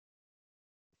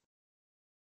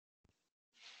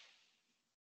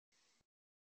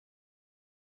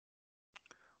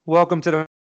Welcome to the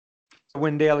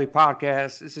Win Daily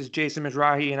podcast. This is Jason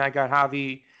Mizrahi, and I got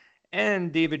Javi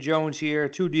and David Jones here,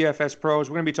 two DFS pros.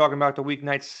 We're gonna be talking about the week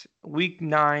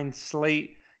 9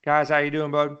 slate. Guys, how you doing,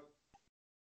 bud?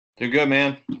 Doing good,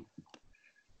 man. Javi,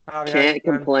 how you Can't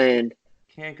doing? complain.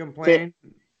 Can't Can't, complain.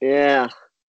 yeah,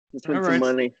 let's All win some right,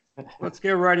 money. let's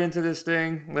get right into this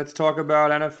thing. Let's talk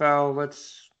about NFL.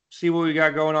 Let's see what we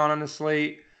got going on the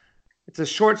slate. It's a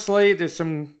short slate. There's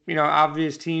some,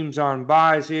 obvious teams on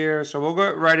buys here. So we'll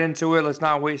go right into it. Let's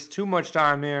not waste too much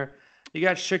time here. You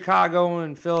got Chicago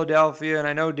and Philadelphia, and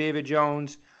I know David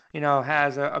Jones,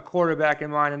 has a quarterback in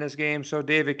mind in this game. So,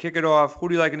 David, kick it off. Who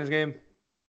do you like in this game?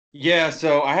 Yeah,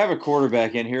 so I have a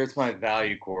quarterback in here. It's my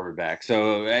value quarterback.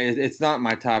 So it's not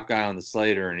my top guy on the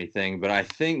slate or anything, but I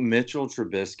think Mitchell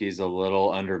Trubisky's a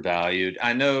little undervalued.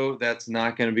 I know that's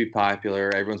not going to be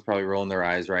popular. Everyone's probably rolling their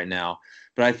eyes right now,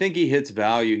 but I think he hits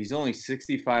value. He's only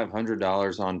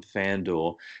 $6,500 on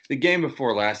FanDuel. The game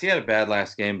before last, he had a bad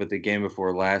last game, but the game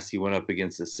before last, he went up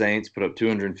against the Saints, put up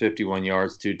 251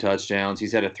 yards, 2 touchdowns.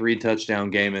 He's had a 3 touchdown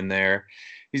game in there.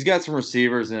 He's got some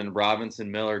receivers in Robinson,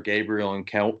 Miller, Gabriel, and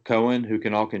Cohen who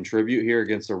can all contribute here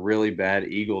against a really bad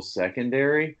Eagles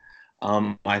secondary.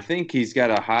 I think he's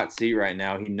got a hot seat right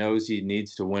now. He knows he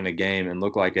needs to win a game and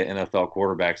look like an NFL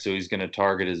quarterback, so he's going to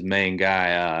target his main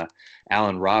guy,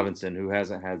 Allen Robinson, who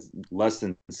hasn't had less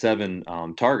than 7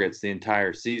 targets the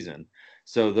entire season.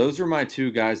 So those are my two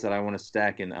guys that I want to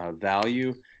stack in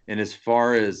value. And as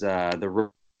far as the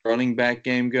running back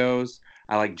game goes,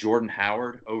 I like Jordan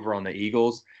Howard over on the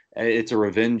Eagles. It's a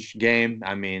revenge game.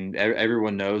 I mean,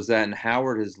 everyone knows that. And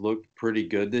Howard has looked pretty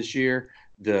good this year.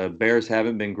 The Bears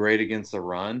haven't been great against the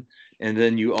run. And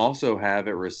then you also have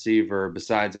at receiver,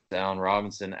 besides Allen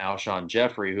Robinson, Alshon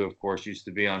Jeffrey, who, of course, used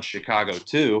to be on Chicago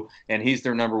too. And he's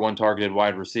their number one targeted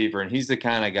wide receiver. And he's the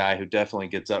kind of guy who definitely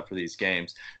gets up for these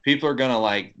games. People are going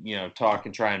to, talk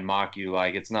and try and mock you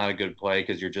like it's not a good play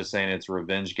because you're just saying it's a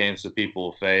revenge game, so people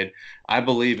will fade. I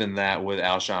believe in that with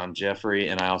Alshon Jeffrey,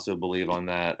 and I also believe on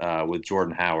that with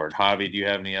Jordan Howard. Javi, do you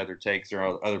have any other takes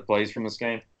or other plays from this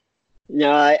game?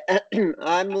 No,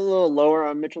 I'm a little lower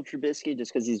on Mitchell Trubisky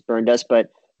just because he's burned us, but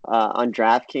on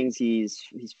DraftKings he's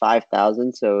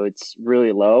 5,000, so it's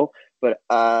really low. But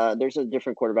there's a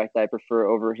different quarterback that I prefer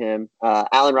over him.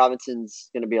 Allen Robinson's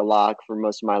going to be a lock for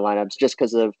most of my lineups just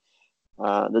because of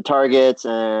the targets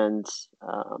and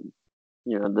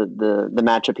the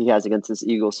matchup he has against this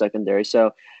Eagles secondary.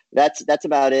 So that's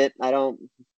about it.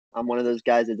 I'm one of those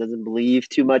guys that doesn't believe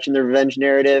too much in the revenge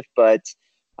narrative, but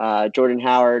Jordan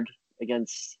Howard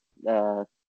against the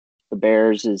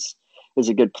Bears is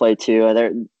a good play too.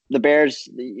 The Bears,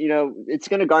 it's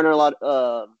going to garner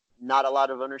not a lot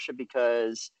of ownership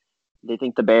because they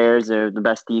think the Bears are the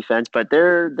best defense, but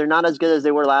they're not as good as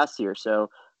they were last year. So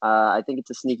I think it's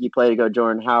a sneaky play to go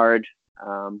Jordan Howard.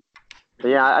 But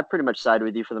yeah, I pretty much side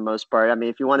with you for the most part. I mean,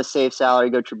 if you want to save salary,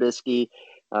 go Trubisky.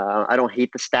 I don't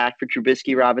hate the stack for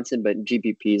Trubisky Robinson, but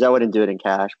GPPs, I wouldn't do it in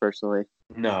cash personally.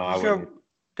 No, I Just wouldn't.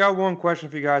 got one question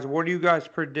for you guys. What do you guys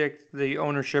predict the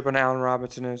ownership on Allen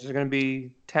Robinson is? Is it going to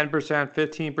be 10%,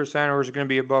 15%, or is it going to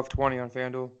be above 20 on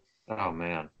FanDuel? Oh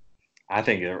man, I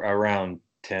think around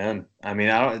 10. I mean,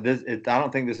 I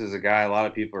don't think this is a guy a lot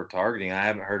of people are targeting. I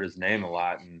haven't heard his name a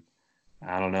lot, and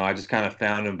I don't know. I just kind of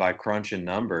found him by crunching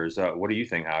numbers. What do you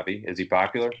think, Javi? Is he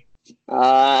popular?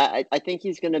 I think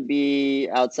he's going to be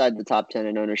outside the top 10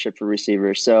 in ownership for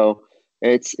receivers. So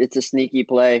it's a sneaky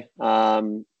play.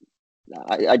 I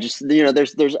just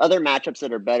there's other matchups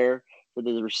that are better for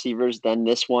the receivers than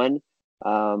this one.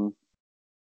 Um,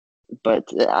 but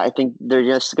I think they're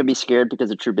just going to be scared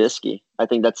because of Trubisky. I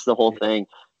think that's the whole thing.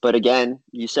 But again,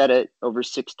 you said it, over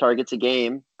 6 targets a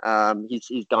game.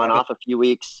 He's gone off a few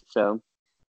weeks, so.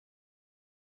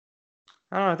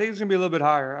 I don't know. I think it's going to be a little bit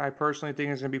higher. I personally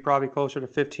think it's going to be probably closer to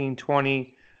 15,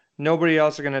 20. Nobody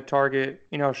else is going to target,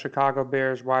 Chicago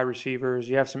Bears wide receivers.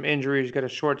 You have some injuries, you got a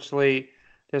short slate.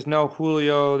 There's no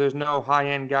Julio. There's no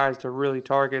high-end guys to really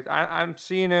target. I'm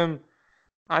seeing him.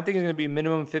 I think it's going to be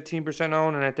minimum 15%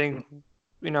 owned, and I think,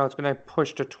 it's going to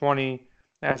push to 20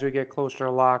 as we get closer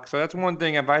to lock. So that's one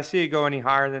thing. If I see it go any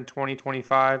higher than 20,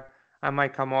 25, I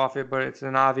might come off it, but it's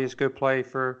an obvious good play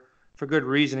for good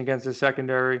reason against the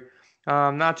secondary.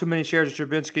 Not too many shares of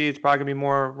Trubinsky. It's probably going to be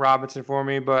more Robinson for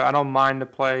me, but I don't mind to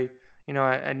play,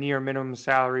 a near minimum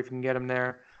salary if you can get him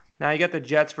there. Now you got the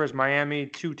Jets versus Miami,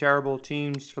 two terrible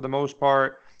teams for the most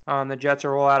part. The Jets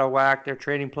are all out of whack. They're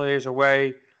trading players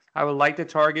away. I would like to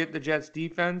target the Jets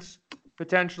defense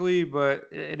potentially, but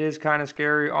it is kind of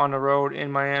scary on the road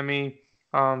in Miami.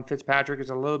 Fitzpatrick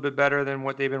is a little bit better than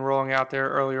what they've been rolling out there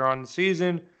earlier on in the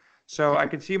season. So I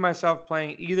could see myself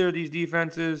playing either of these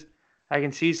defenses. I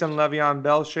can see some Le'Veon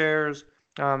Bell shares,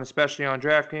 especially on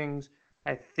DraftKings.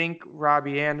 I think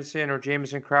Robbie Anderson or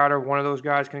Jamison Crowder, one of those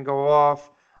guys can go off.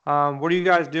 What are you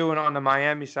guys doing on the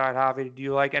Miami side, Javi? Do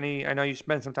you like any? I know you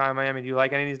spent some time in Miami. Do you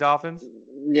like any of these Dolphins?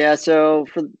 Yeah, so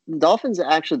for the Dolphins,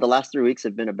 actually, the last 3 weeks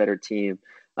have been a better team,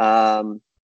 um,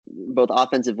 both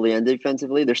offensively and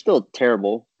defensively. They're still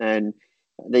terrible, and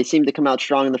they seem to come out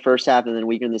strong in the first half and then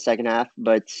weaker in the second half.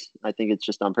 But I think it's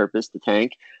just on purpose to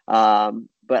tank.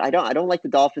 But I don't like the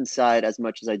Dolphins side as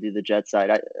much as I do the Jets side.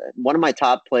 One of my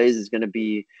top plays is going to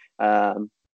be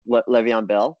Le'Veon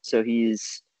Bell. So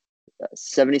he's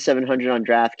 7,700 on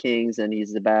DraftKings, and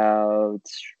he's about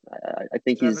I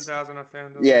think Seven he's thousand on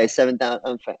FanDuel. yeah, Yeah. he's 7,000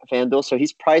 on FanDuel, so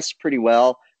he's priced pretty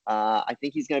well. I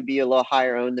think he's going to be a little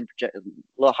higher owned than a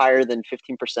little higher than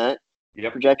 15%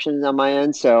 Yep. projections on my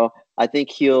end. So I think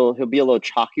he'll be a little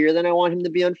chalkier than I want him to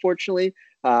be, unfortunately.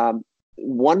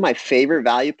 One of my favorite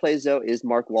value plays though is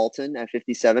Mark Walton at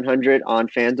 5,700 on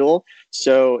FanDuel.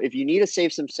 So if you need to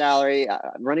save some salary,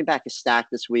 running back is stacked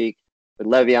this week with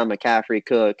Le'Veon, McCaffrey,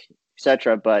 Cook,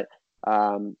 etc. But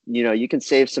you can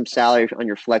save some salary on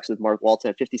your flex with Mark Walton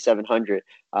at 5,700.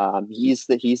 He's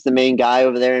the main guy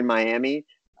over there in Miami.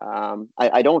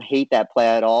 I don't hate that play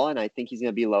at all, and I think he's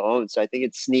going to be low owned. So I think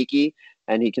it's sneaky,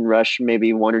 and he can rush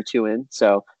maybe one or two in.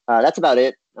 So that's about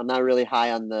it. I'm not really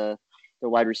high on the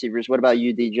wide receivers. What about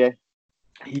you, DJ?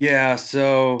 Yeah,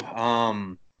 so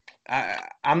I'm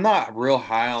not real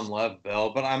high on Lev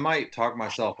Bell, but I might talk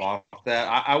myself off that.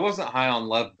 I wasn't high on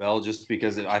Lev Bell just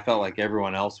because I felt like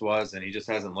everyone else was, and he just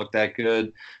hasn't looked that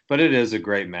good. But it is a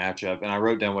great matchup, and I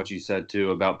wrote down what you said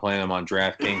too about playing him on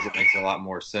DraftKings. It makes a lot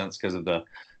more sense because of the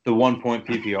 1 point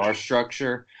PPR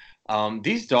structure.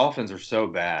 These Dolphins are so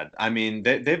bad. I mean,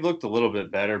 they've looked a little bit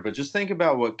better, but just think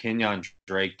about what Kenyon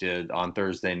Drake did on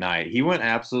Thursday night. He went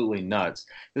absolutely nuts.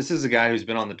 This is a guy who's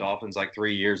been on the Dolphins like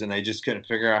 3 years, and they just couldn't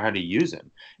figure out how to use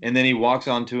him. And then he walks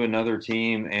onto another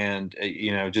team and,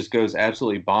 just goes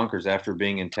absolutely bonkers after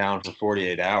being in town for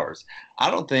 48 hours. I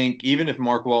don't think, even if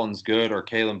Mark Walton's good or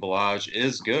Kalen Balaj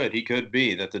is good, he could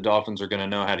be, that the Dolphins are going to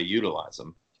know how to utilize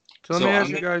him. So let me ask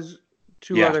you guys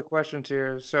two Yeah. other questions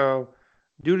here. So,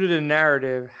 due to the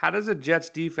narrative, how does the Jets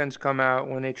defense come out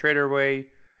when they trade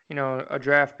away, a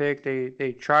draft pick?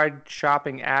 They tried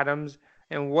shopping Adams,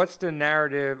 and what's the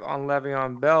narrative on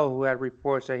Le'Veon Bell, who had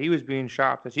reports that he was being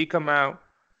shopped? Does he come out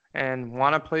and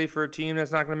want to play for a team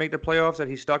that's not going to make the playoffs that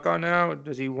he's stuck on now?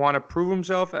 Does he want to prove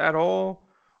himself at all?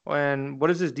 And what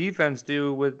does his defense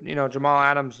do with Jamal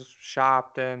Adams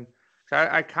shopped? And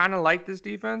I kind of like this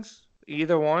defense,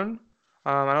 either one.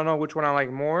 I don't know which one I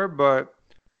like more, but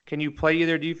can you play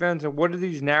either defense? And what do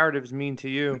these narratives mean to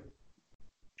you?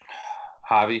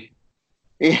 Javi?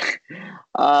 Yeah,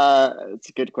 it's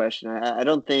a good question. I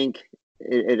don't think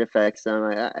it affects them.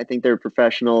 I think they're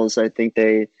professionals. I think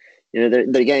they're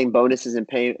getting bonuses and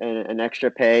pay and extra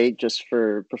pay just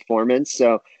for performance.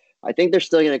 So I think they're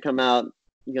still going to come out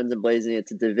guns and blazing.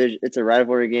 It's a division. It's a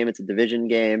rivalry game. It's a division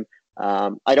game.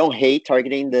 I don't hate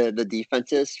targeting the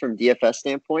defenses from DFS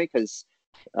standpoint because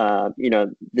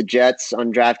the Jets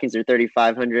on DraftKings are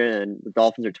 3,500 and the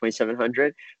Dolphins are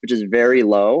 2,700, which is very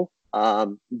low.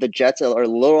 The Jets are a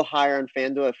little higher on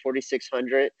FanDuel at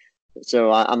 4,600.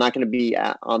 So I'm not going to be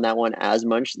on that one as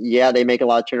much. Yeah, they make a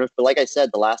lot of turnovers. But like I said,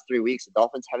 the last 3 weeks, the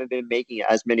Dolphins haven't been making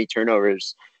as many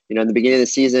turnovers. In the beginning of the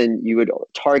season, you would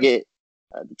target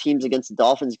the teams against the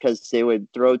Dolphins because they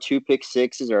would throw 2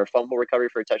 pick-sixes or a fumble recovery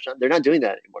for a touchdown. They're not doing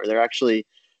that anymore. They're actually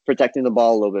protecting the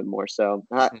ball a little bit more. So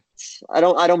I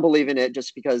don't believe in it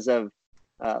just because of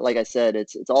like I said,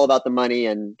 it's all about the money,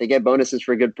 and they get bonuses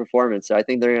for good performance. So I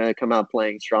think they're going to come out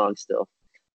playing strong still.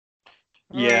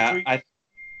 Yeah, I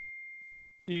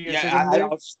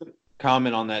I'll just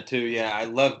comment on that too. Yeah, I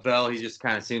love Bell. He just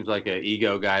kind of seems like an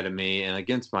ego guy to me. And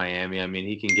against Miami, I mean,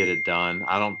 he can get it done.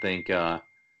 I don't think that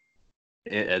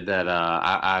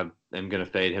I am going to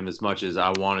fade him as much as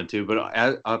I wanted to.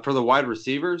 But for the wide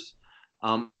receivers,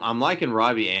 I'm liking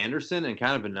Robbie Anderson and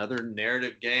kind of another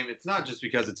narrative game. It's not just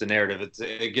because it's a narrative.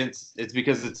 It's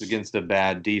because it's against a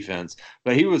bad defense.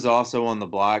 But he was also on the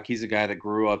block. He's a guy that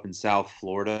grew up in South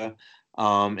Florida.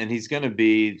 And he's going to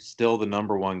be still the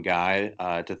number one guy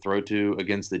to throw to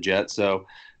against the Jets. So,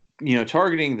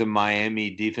 targeting the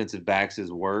Miami defensive backs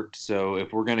has worked. So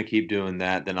if we're going to keep doing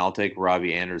that, then I'll take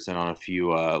Robbie Anderson on a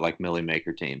few like Millie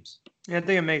Maker teams. Yeah, I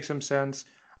think it makes some sense.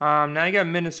 Now you got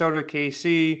Minnesota,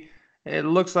 KC. It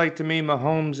looks like to me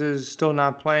Mahomes is still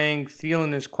not playing.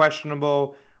 Thielen is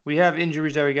questionable. We have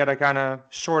injuries that we got to kind of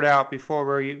sort out before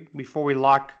we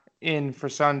lock in for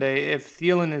Sunday. If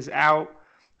Thielen is out,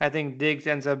 I think Diggs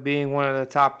ends up being one of the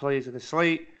top plays of the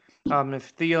slate.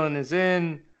 If Thielen is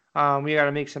in, We got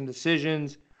to make some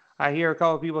decisions. I hear a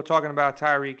couple of people talking about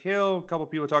Tyreek Hill, a couple of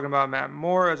people talking about Matt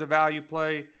Moore as a value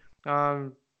play.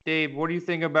 Um, Dave, what do you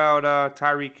think about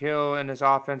Tyreek Hill and his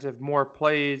offensive more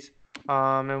plays?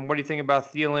 And what do you think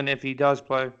about Thielen if he does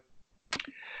play?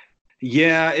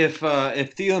 Yeah, if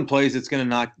Thielen plays, it's going to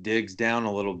knock Diggs down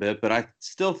a little bit, but I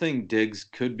still think Diggs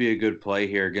could be a good play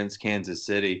here against Kansas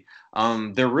City.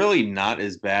 They're really not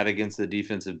as bad against the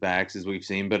defensive backs as we've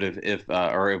seen, but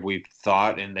if we've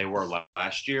thought and they were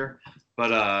last year,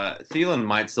 but Thielen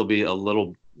might still be a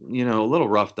little, a little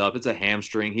roughed up. It's a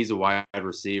hamstring. He's a wide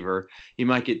receiver. He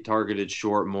might get targeted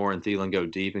short more, and Thielen go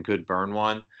deep and could burn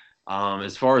one.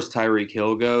 As far as Tyreek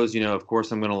Hill goes, of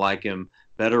course I'm going to like him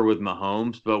better with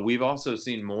Mahomes, but we've also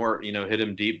seen more, hit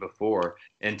him deep before.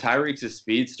 And Tyreek's a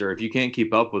speedster. If you can't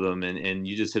keep up with him and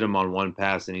you just hit him on one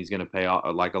pass and he's going to pay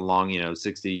off like a long,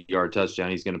 60-yard touchdown,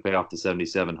 he's going to pay off the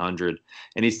 7,700,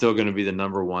 and he's still going to be the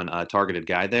number one targeted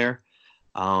guy there.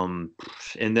 And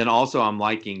then also I'm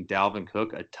liking Dalvin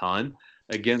Cook a ton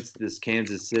against this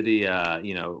Kansas City,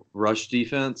 rush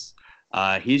defense.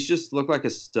 He's just looked like a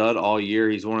stud all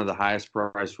year. He's one of the highest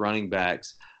priced running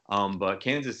backs. But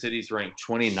Kansas City's ranked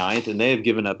 29th, and they have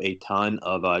given up a ton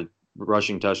of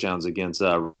rushing touchdowns against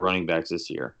running backs this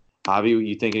year. Javi,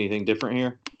 you think anything different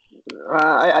here?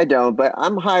 I don't, but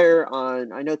I'm higher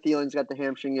on. I know Thielen's got the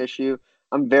hamstring issue.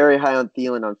 I'm very high on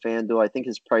Thielen on FanDuel. I think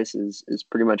his price is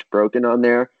pretty much broken on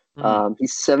there.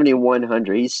 He's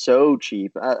 7,100. He's so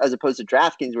cheap as opposed to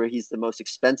DraftKings where he's the most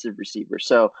expensive receiver.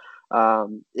 So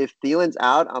if Thielen's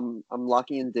out, I'm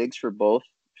locking in Diggs for both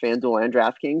FanDuel and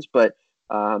DraftKings. But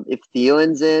if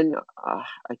Thielen's in,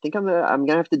 I think I'm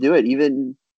gonna have to do it,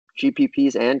 even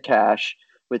GPPs and cash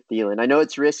with Thielen. I know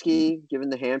it's risky given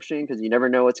the hamstring because you never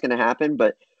know what's going to happen,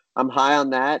 but I'm high on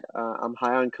that. I'm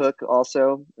high on Cook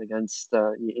also against,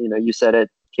 you said it,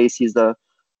 Casey's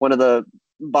one of the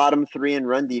bottom three in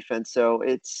run defense. So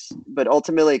but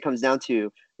ultimately it comes down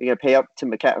to, you're going to pay up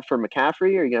for McCaffrey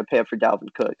or you're going to pay up for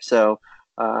Dalvin Cook. So,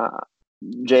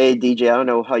 Jay, DJ, I don't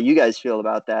know how you guys feel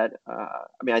about that.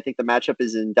 I think the matchup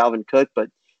is in Dalvin Cook, but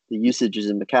the usage is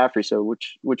in McCaffrey. So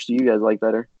which do you guys like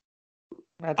better?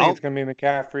 I think it's going to be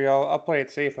McCaffrey. I'll play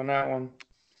it safe on that one.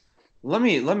 Let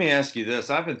me ask you this.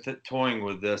 I've been toying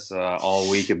with this all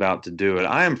week about to do it.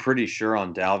 I am pretty sure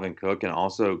on Dalvin Cook and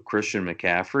also Christian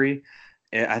McCaffrey.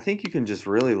 I think you can just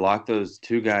really lock those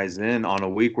two guys in on a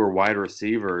week where wide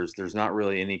receivers, there's not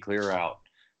really any clear out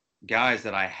guys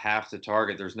that I have to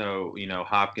target. There's no,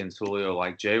 Hopkins, Julio,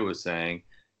 like Jay was saying,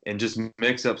 and just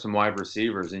mix up some wide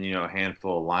receivers and, a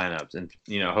handful of lineups and,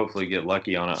 hopefully get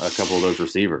lucky on a couple of those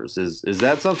receivers. Is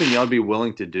that something y'all be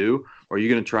willing to do, or are you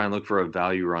going to try and look for a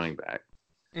value running back?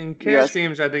 In cash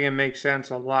games, I think it makes sense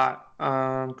a lot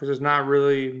because there's not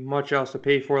really much else to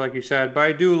pay for, like you said. But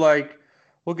I do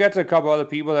we'll get to a couple other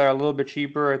people that are a little bit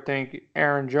cheaper. I think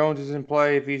Aaron Jones is in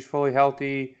play if he's fully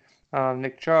healthy.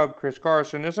 Nick Chubb, Chris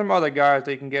Carson. There's some other guys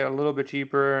they can get a little bit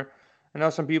cheaper. I know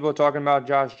some people are talking about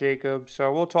Josh Jacobs,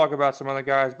 so we'll talk about some other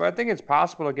guys. But I think it's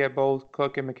possible to get both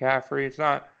Cook and McCaffrey. It's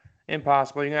not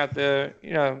impossible. You're going to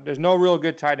have to, there's no real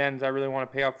good tight ends I really want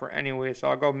to pay up for anyway. So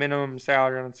I'll go minimum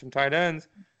salary on some tight ends,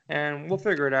 and we'll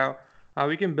figure it out.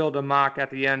 We can build a mock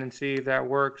at the end and see if that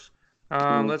works.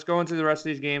 Let's go into the rest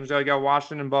of these games, though. You got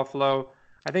Washington and Buffalo.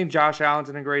 I think Josh Allen's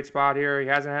in a great spot here. He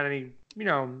hasn't had any,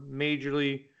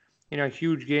 majorly,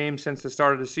 huge games since the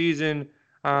start of the season.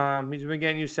 He's been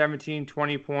getting you 17,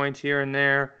 20 points here and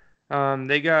there.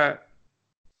 They got,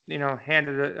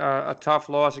 handed a tough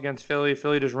loss against Philly.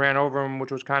 Philly just ran over him,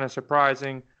 which was kind of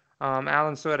surprising.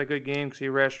 Allen still had a good game because he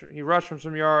rushed from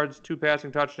some yards, 2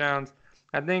 passing touchdowns.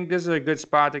 I think this is a good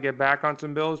spot to get back on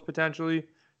some Bills potentially,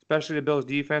 especially the Bills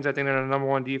defense. I think they're the number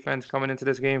one defense coming into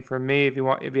this game for me if you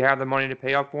have the money to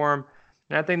pay up for him.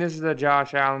 And I think this is the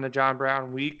Josh Allen, the John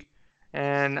Brown week.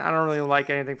 And I don't really like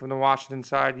anything from the Washington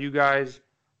side. You guys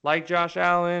like Josh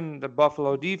Allen, the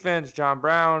Buffalo defense, John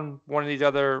Brown, one of these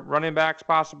other running backs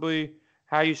possibly.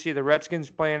 How you see the Redskins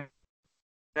playing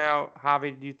now,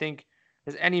 Javi? Do you think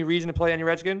there's any reason to play any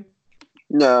Redskin?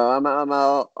 No, I'm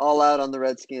all out on the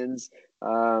Redskins.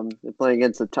 They're playing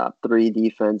against the top 3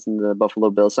 defense in the Buffalo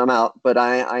Bills, so I'm out. But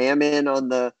I am in on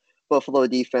the Buffalo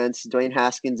defense. Dwayne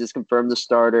Haskins is confirmed the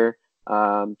starter.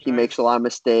 He makes a lot of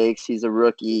mistakes. He's a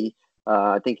rookie.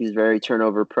 I think he's very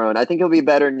turnover prone. I think he'll be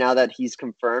better now that he's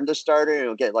confirmed a starter and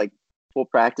he'll get full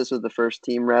practice with the first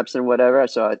team reps and whatever.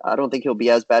 So I don't think he'll be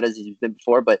as bad as he's been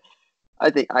before, but I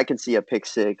think I can see a pick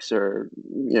 6 or,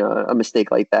 a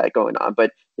mistake like that going on.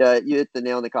 But you hit the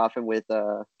nail in the coffin with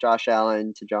Josh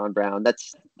Allen to John Brown.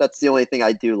 That's the only thing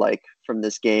I do like from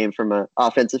this game from an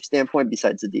offensive standpoint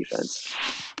besides the defense.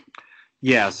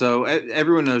 Yeah, so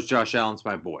everyone knows Josh Allen's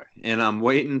my boy, and I'm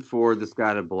waiting for this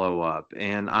guy to blow up,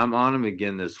 and I'm on him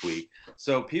again this week.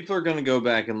 So people are going to go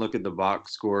back and look at the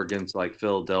box score against like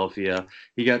Philadelphia.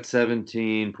 He got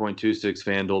 17.26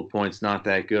 FanDuel points, not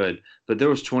that good, but there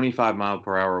was 25 mile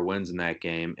per hour winds in that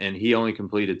game, and he only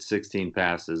completed 16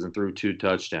 passes and threw 2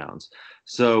 touchdowns.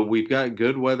 So we've got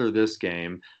good weather this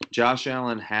game. Josh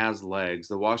Allen has legs.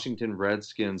 The Washington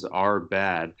Redskins are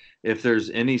bad. If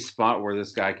there's any spot where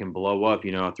this guy can blow up,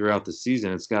 throughout the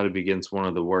season, it's got to be against one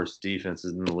of the worst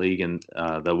defenses in the league and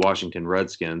the Washington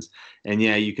Redskins. And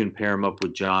yeah, you can pair him up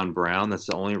with John Brown. That's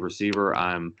the only receiver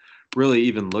I'm really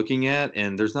even looking at.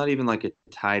 And there's not even like a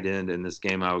tight end in this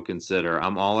game I would consider.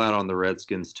 I'm all out on the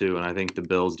Redskins too, and I think the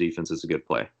Bills defense is a good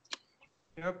play.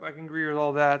 Yep, I can agree with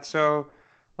all that. So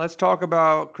let's talk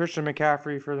about Christian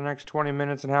McCaffrey for the next 20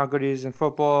 minutes and how good he is in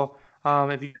football.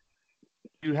 If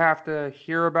you have to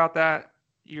hear about that,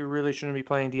 you really shouldn't be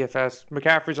playing DFS.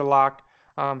 McCaffrey's a lock.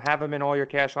 Have him in all your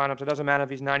cash lineups. It doesn't matter if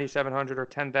he's 9,700 or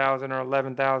 10,000 or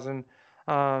 11,000.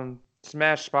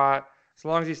 Smash spot. As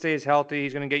long as he stays healthy,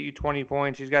 he's going to get you 20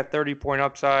 points. He's got 30-point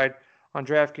upside. On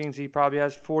DraftKings, he probably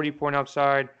has 40-point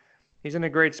upside. He's in a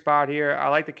great spot here. I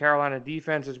like the Carolina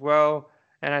defense as well.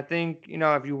 And I think,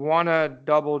 if you want to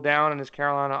double down on this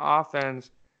Carolina offense,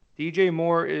 DJ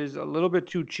Moore is a little bit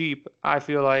too cheap, I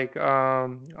feel like,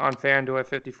 on FanDuel at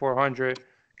 5,400.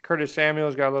 Curtis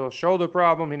Samuel's got a little shoulder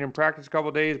problem. He didn't practice a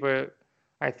couple days, but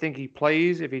I think he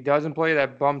plays. If he doesn't play,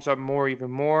 that bumps up Moore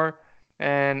even more.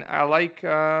 And I like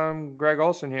Greg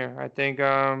Olsen here. I think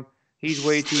he's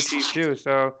way too cheap too.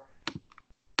 So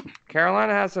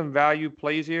Carolina has some value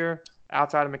plays here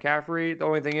outside of McCaffrey. The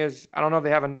only thing is, I don't know if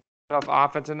they have enough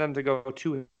offense in them to go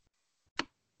too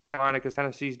Carolina because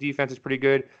Tennessee's defense is pretty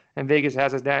good, and Vegas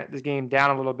has this game down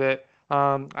a little bit.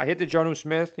 I hit the Jonnu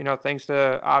Smith, thanks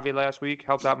to Avi last week,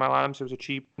 helped out my lineups. It was a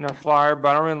cheap, flyer, but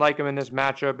I don't really like him in this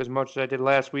matchup as much as I did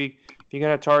last week. If you're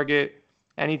gonna target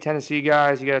any Tennessee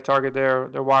guys, you got to target their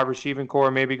wide receiving core.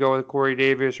 Maybe go with Corey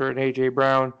Davis or an AJ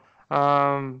Brown.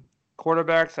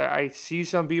 Quarterbacks, I see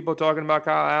some people talking about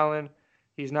Kyle Allen.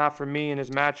 He's not for me in his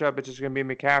matchup. It's just going to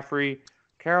be McCaffrey,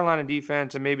 Carolina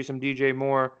defense, and maybe some DJ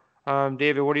Moore.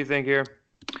 David, what do you think here?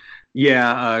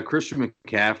 Yeah, Christian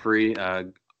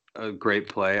McCaffrey, a great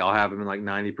play. I'll have him in like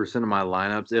 90% of my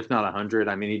lineups, if not 100.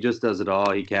 I mean, he just does it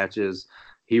all. He catches,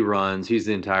 he runs, he's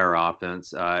the entire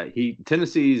offense.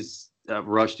 Tennessee's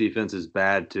rush defense is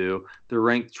bad too. They're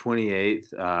ranked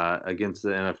 28th against the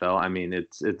NFL. I mean,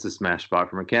 it's a smash spot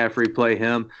for McCaffrey. Play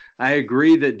him. I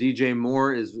agree that DJ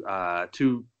Moore is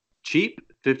too cheap,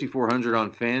 5,400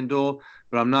 on FanDuel,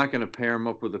 but I'm not going to pair him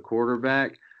up with a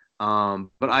quarterback.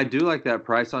 But I do like that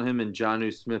price on him and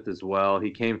Jonnu Smith as well.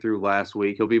 He came through last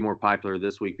week. He'll be more popular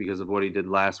this week because of what he did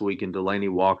last week, and Delaney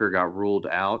Walker got ruled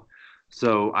out.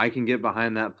 So I can get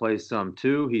behind that play some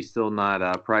too. He's still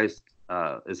not priced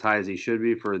as high as he should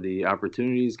be for the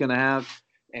opportunity he's going to have.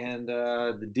 And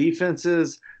the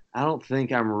defenses, I don't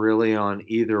think I'm really on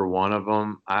either one of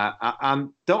them. I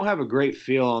don't have a great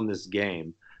feel on this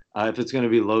game, if it's going to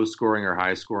be low scoring or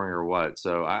high scoring or what.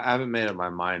 So I haven't made up my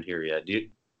mind here yet. Do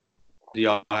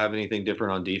y'all have anything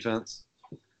different on defense?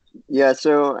 Yeah,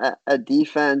 so at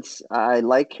defense, I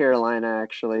like Carolina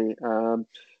actually.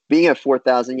 Being at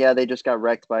 4,000, yeah, they just got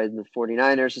wrecked by the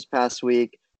 49ers this past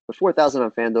week. But 4,000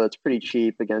 on FanDuel, it's pretty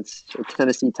cheap against a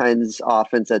Tennessee Titans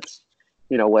offense that's,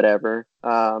 whatever.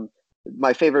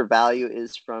 My favorite value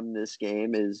is from this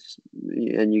game is,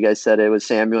 and you guys said it was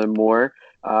Samuel and Moore.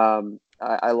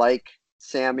 I like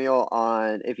Samuel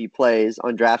if he plays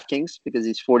on DraftKings because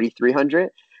he's 4,300.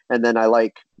 And then I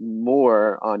like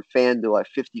Moore on FanDuel at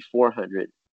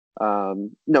 5,400,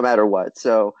 no matter what.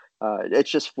 So it's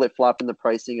just flip-flopping the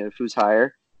pricing of who's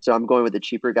higher. So I'm going with the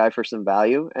cheaper guy for some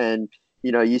value. And,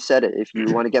 you said it. If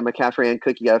you want to get McCaffrey and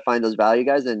Cook, you got to find those value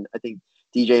guys. And I think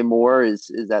DJ Moore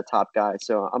is that top guy.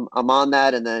 So I'm on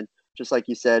that. And then just like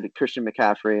you said, Christian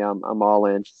McCaffrey, I'm all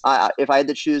in. If I had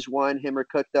to choose one, him or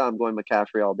Cook, though, I'm going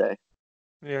McCaffrey all day.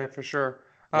 Yeah, for sure.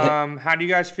 How do you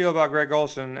guys feel about Greg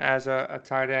Olsen as a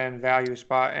tight end value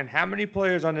spot? And how many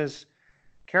players on this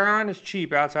Carolina's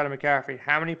cheap outside of McCaffrey?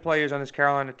 How many players on this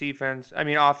Carolina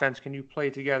offense can you play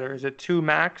together? Is it two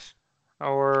max?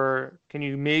 Or can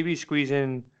you maybe squeeze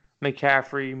in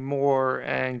McCaffrey, Moore,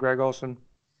 and Greg Olsen?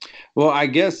 Well, I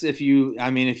guess if you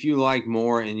like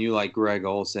Moore and you like Greg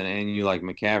Olsen and you like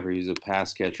McCaffrey, who's a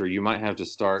pass catcher, you might have to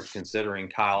start considering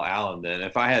Kyle Allen then.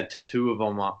 If I had two of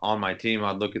them on my team,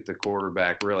 I'd look at the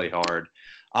quarterback really hard.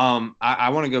 I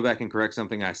want to go back and correct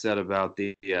something I said about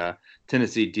the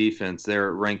Tennessee defense.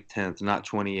 They're ranked 10th, not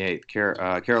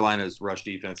 28th. Carolina's rush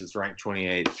defense is ranked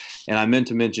 28th. And I meant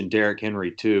to mention Derrick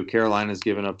Henry, too. Carolina's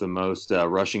given up the most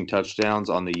rushing touchdowns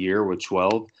on the year with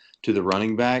 12 to the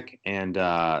running back. And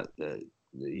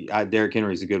Derrick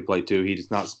Henry's a good play, too. He's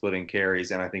not splitting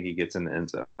carries, and I think he gets in the end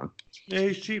zone. Yeah,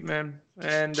 he's cheap, man.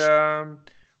 And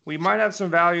we might have some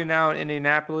value now in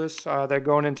Indianapolis. They're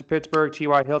going into Pittsburgh.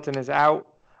 T.Y. Hilton is out.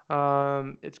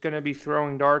 It's going to be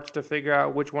throwing darts to figure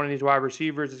out which one of these wide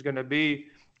receivers is going to be.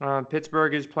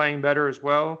 Pittsburgh is playing better as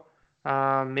well.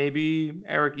 Maybe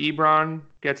Eric Ebron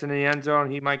gets in the end zone.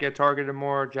 He might get targeted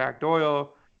more. Jack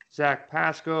Doyle, Zach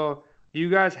Pascal. Do you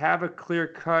guys have a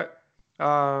clear-cut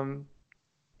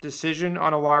decision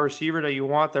on a wide receiver that you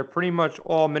want? They're pretty much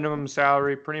all minimum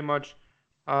salary, pretty much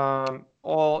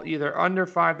all either under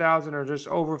 $5,000 or just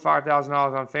over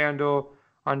 $5,000 on FanDuel.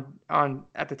 On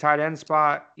at the tight end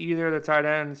spot, either of the tight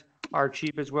ends are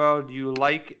cheap as well. Do you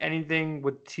like anything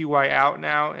with Ty out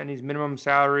now and these minimum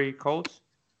salary Colts?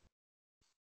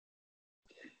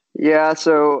 Yeah,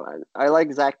 so I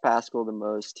like Zach Pascal the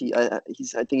most. I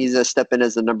think he's a step in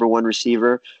as the number one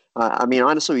receiver. I mean,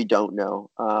 honestly, we don't know.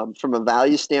 From a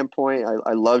value standpoint,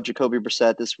 I love Jacoby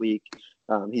Brissett this week.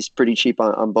 He's pretty cheap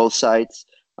on both sides,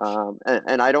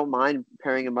 and I don't mind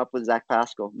pairing him up with Zach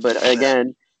Pascal. But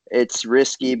again, it's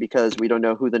risky because we don't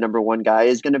know who the number one guy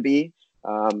is going to be.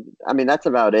 I mean, that's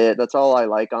about it. That's all I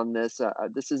like on this.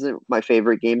 This isn't my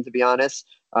favorite game, to be honest.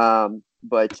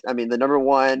 But, I mean, the number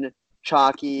one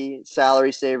chalky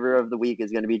salary saver of the week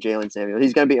is going to be Jaylen Samuel.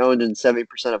 He's going to be owned in 70%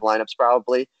 of lineups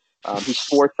probably. He's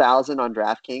 4,000 on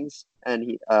DraftKings, and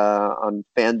he on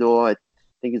FanDuel, I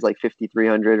think he's like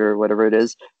 5,300 or whatever it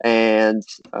is. And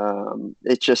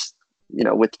it's just,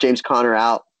 with James Conner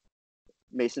out,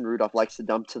 Mason Rudolph likes to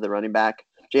dump to the running back.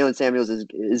 Jaylen Samuels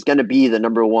is going to be the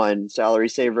number one salary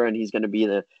saver, and he's going to be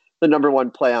the number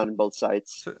one play on both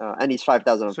sides. And he's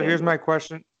 5,000 on So FanDuel. here's my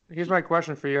question. Here's my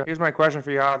question for you,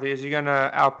 Javi. Is he going to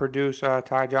outproduce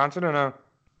Ty Johnson or no?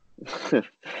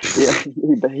 Yeah,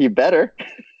 he better.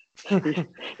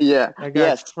 Yeah. That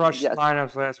guy crushed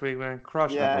lineups last week, man.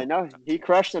 Crushed them. Yeah, I know. He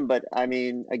crushed them, but, I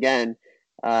mean, again,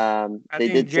 I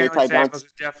think Jaylen Samuels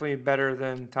is definitely better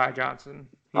than Ty Johnson.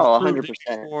 He's 100%.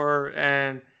 Before,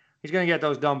 and he's going to get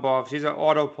those dump offs. He's an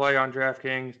auto play on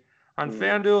DraftKings. On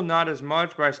FanDuel, not as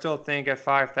much, but I still think at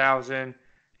 5,000,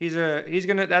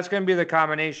 that's going to be the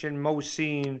combination most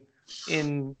seen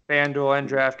in FanDuel and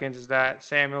DraftKings is that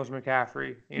Samuels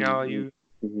McCaffrey. You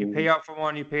pay up for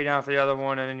one, you pay down for the other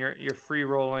one, and then you're free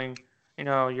rolling.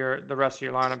 The rest of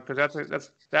your lineup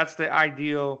because that's the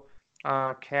ideal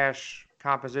cash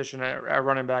composition at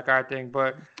running back, I think.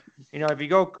 But if you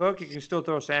go Cook, you can still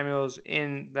throw Samuels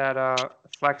in that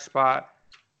flex spot.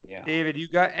 Yeah. David,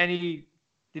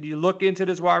 did you look into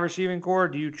this wide receiving core?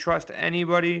 Do you trust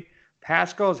anybody?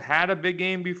 Pascal's had a big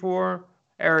game before.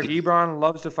 Eric Ebron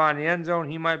loves to find the end zone.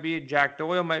 He might be. Jack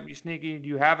Doyle might be sneaky. Do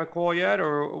you have a call yet,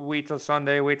 or wait till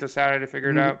Sunday, wait till Saturday to figure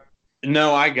it out?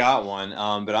 No, I got one.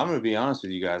 But I'm going to be honest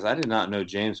with you guys. I did not know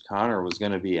James Conner was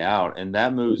going to be out, and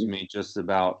that moves me just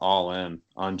about all in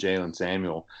on Jaylen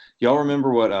Samuel. Y'all remember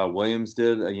what Williams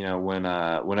did?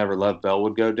 Whenever Lev Bell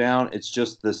would go down, it's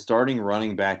just the starting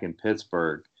running back in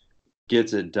Pittsburgh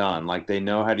gets it done. Like they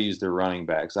know how to use their running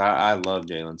backs. I love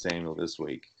Jaylen Samuel this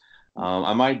week.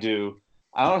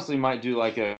 I honestly might do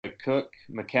like a Cook,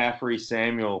 McCaffrey,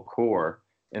 Samuel core,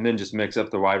 and then just mix up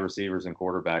the wide receivers and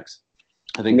quarterbacks.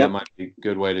 I think that might be a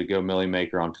good way to go Millie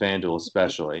Maker on FanDuel,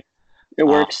 especially. It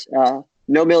works.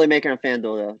 No Millie Maker on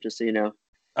FanDuel, though, just so you know.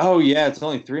 Oh, yeah, it's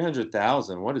only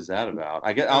 300,000. What is that about?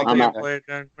 I'm not play it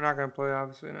then. We're not going to play,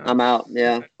 obviously. No. I'm out.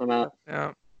 Yeah, I'm out.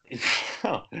 Yeah.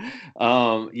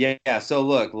 So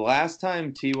look, last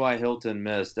time T.Y. Hilton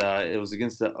missed, it was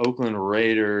against the Oakland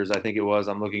Raiders. I think it was.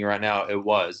 I'm looking right now. It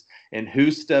was. And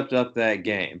who stepped up that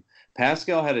game?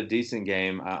 Pascal had a decent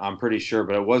game, I'm pretty sure,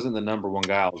 but it wasn't the number one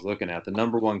guy I was looking at. The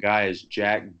number one guy is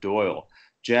Jack Doyle.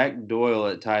 Jack Doyle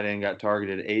at tight end got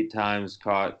targeted 8 times,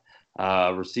 caught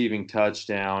receiving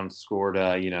touchdown, scored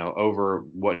over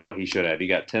what he should have. He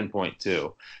got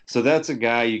 10.2. So that's a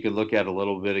guy you could look at a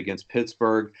little bit against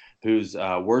Pittsburgh, who's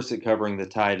worse at covering the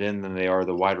tight end than they are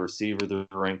the wide receiver. They're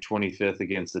ranked 25th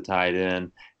against the tight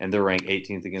end, and they're ranked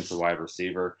 18th against the wide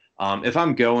receiver. If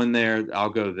I'm going there,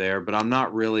 I'll go there, but I'm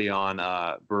not really on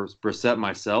Brissett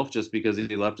myself just because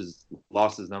he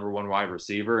lost his number one wide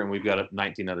receiver, and we've got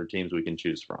 19 other teams we can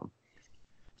choose from.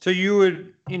 So you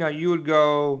would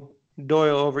go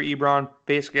Doyle over Ebron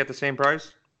basically at the same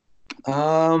price?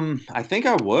 I think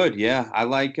I would. Yeah, I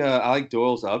like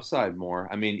Doyle's upside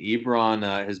more. I mean, Ebron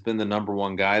has been the number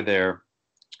one guy there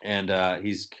And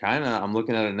he's kind of, I'm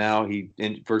looking at it now.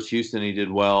 Versus Houston, he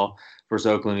did well. Versus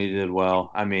Oakland, he did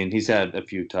well. I mean, he's had a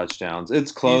few touchdowns.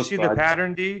 It's Do you close, see the but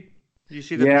pattern, D? Do you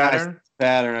see the yeah, I see pattern? the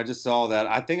pattern. I just saw that.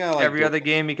 I think I like. Every other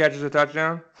game he catches a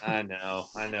touchdown. I know,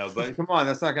 but come on,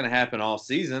 that's not going to happen all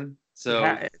season.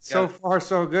 So So far,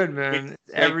 so good, we man.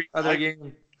 Every other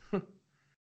game.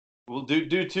 we'll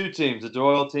do two teams: a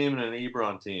Doyle team and an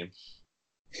Ebron team.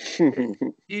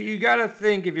 You got to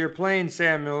think if you're playing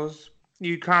Samuels,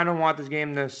 you kind of want this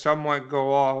game to somewhat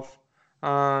go off.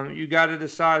 You got to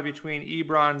decide between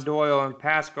Ebron, Doyle, and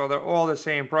Pascal. They're all the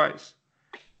same price.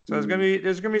 So there's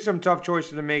gonna be some tough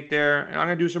choices to make there, and I'm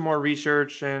gonna do some more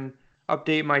research and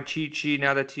update my cheat sheet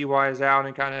now that Ty is out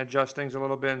and kind of adjust things a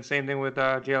little bit. And same thing with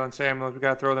Jalen Samuels, we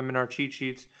gotta throw them in our cheat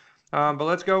sheets. But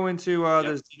let's go into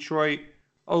this Detroit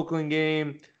Oakland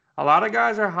game. A lot of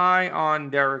guys are high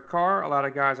on Derek Carr. A lot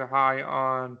of guys are high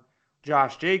on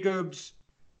Josh Jacobs.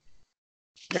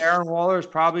 Darren Waller is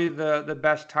probably the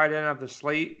best tight end of the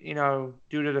slate,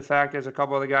 due to the fact there's a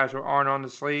couple other guys who aren't on the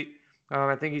slate.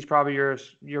 I think he's probably your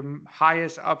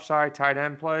highest upside tight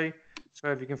end play. So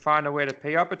if you can find a way to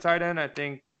pay up a tight end, I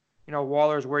think,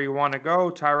 Waller's where you want to go.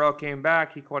 Tyrell came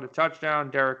back. He caught a touchdown.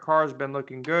 Derek Carr's been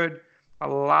looking good. A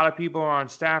lot of people are on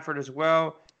Stafford as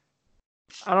well.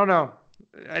 I don't know.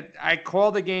 I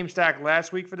called the game stack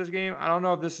last week for this game. I don't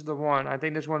know if this is the one. I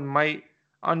think this one might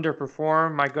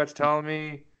underperform. My gut's telling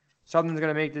me something's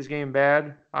going to make this game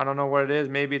bad. I don't know what it is.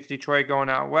 Maybe it's Detroit going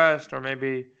out west, or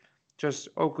maybe just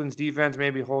Oakland's defense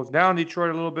maybe holds down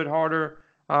Detroit a little bit harder.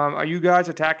 Are you guys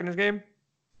attacking this game?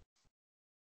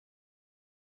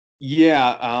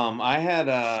 Yeah, I had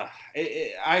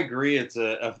I agree.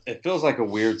 It feels like a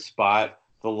weird spot.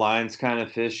 The line's kind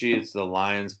of fishy. It's the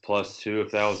Lions +2.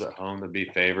 If that was at home, to be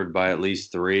favored by at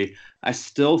least 3. I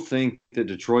still think that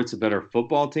Detroit's a better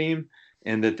football team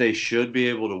and that they should be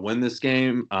able to win this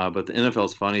game. But the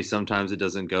NFL's funny. Sometimes it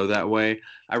doesn't go that way.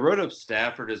 I wrote up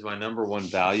Stafford as my number one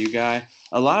value guy.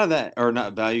 A lot of that, or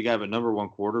not value guy, but number one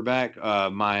quarterback.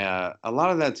 A lot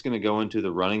of that's going to go into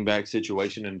the running back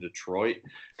situation in Detroit.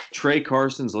 Trey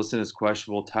Carson's listed as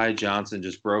questionable. Ty Johnson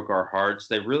just broke our hearts.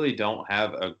 They really don't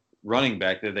have a running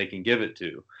back that they can give it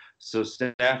to. So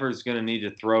Stafford's going to need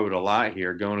to throw it a lot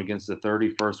here, going against the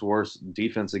 31st worst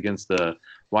defense against the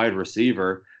wide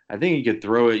receiver. I think he could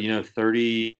throw it,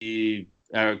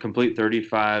 complete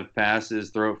 35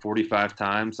 passes, throw it 45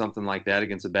 times, something like that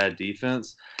against a bad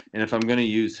defense. And if I'm going to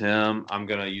use him, I'm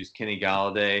going to use Kenny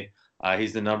Galladay.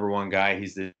 He's the number one guy.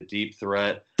 He's the deep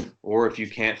threat. Or if you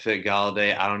can't fit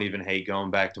Galladay, I don't even hate going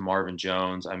back to Marvin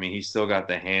Jones. I mean, he's still got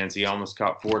the hands. He almost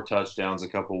caught 4 touchdowns a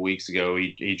couple of weeks ago.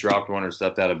 He dropped one or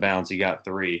stepped out of bounds. He got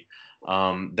 3.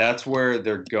 That's where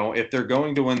they're going. If they're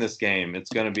going to win this game,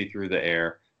 it's going to be through the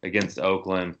air against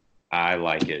Oakland. I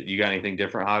like it. You got anything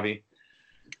different, Javi?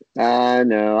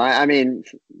 No. I mean,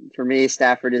 for me,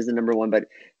 Stafford is the number one, but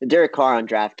Derek Carr on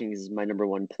DraftKings is my number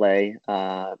one play.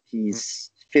 He's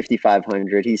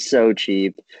 5,500. He's so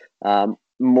cheap.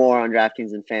 More on DraftKings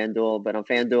than FanDuel, but on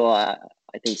FanDuel,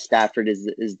 I think Stafford is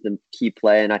the key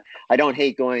play, and I don't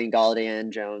hate going Galladay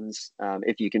and Jones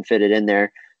if you can fit it in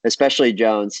there, especially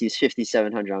Jones. He's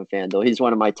 5,700 on FanDuel. He's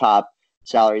one of my top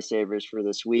salary savers for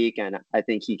this week, and I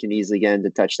think he can easily get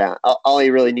into touchdown. All he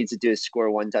really needs to do is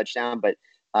score 1 touchdown, but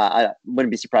I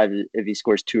wouldn't be surprised if he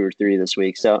scores 2 or 3 this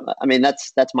week. So, I mean,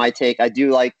 that's my take. I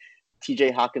do like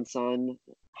TJ Hawkinson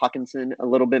a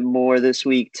little bit more this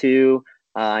week too.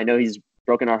 I know he's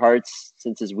broken our hearts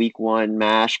since his week 1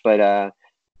 mash, but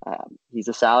he's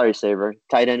a salary saver.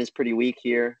 Tight end is pretty weak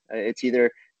here. It's either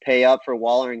pay up for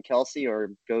Waller and Kelsey or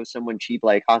go someone cheap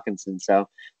like Hawkinson. So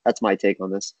that's my take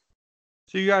on this.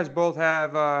 So you guys both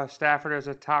have Stafford as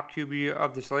a top QB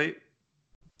of the slate?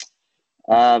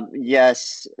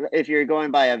 Yes. If you're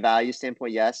going by a value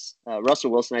standpoint, yes.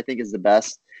 Russell Wilson, I think, is the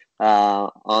best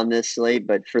on this slate,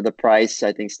 but for the price,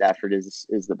 I think Stafford is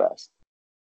the best.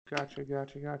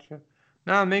 Gotcha.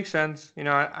 No, it makes sense.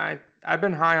 I've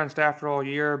been high on Stafford all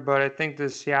year, but I think the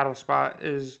Seattle spot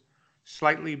is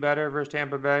slightly better versus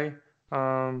Tampa Bay.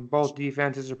 Both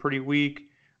defenses are pretty weak.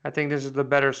 I think this is the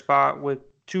better spot with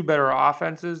 2 better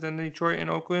offenses than Detroit and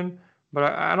Oakland. But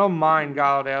I don't mind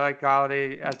Galladay. I like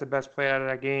Galladay as the best player out of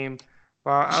that game.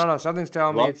 But I don't know. Something's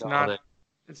telling me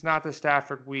it's not the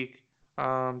Stafford week.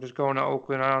 Just going to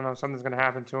Oakland. I don't know. Something's going to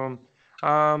happen to him.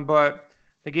 But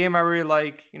the game I really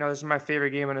like, this is my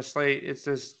favorite game on the slate. It's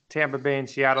this Tampa Bay and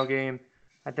Seattle game.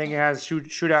 I think it has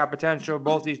shootout potential.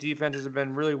 Both these defenses have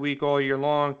been really weak all year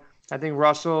long. I think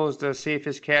Russell is the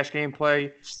safest cash game play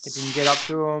if you can get up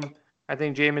to him. I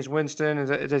think Jameis Winston is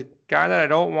a guy that I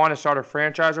don't want to start a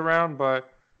franchise around, but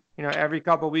every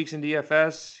couple of weeks in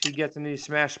DFS, he gets in these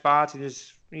smash spots. He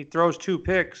just he throws 2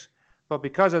 picks, but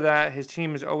because of that, his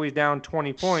team is always down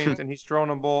 20 points, and he's thrown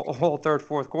a ball a whole third,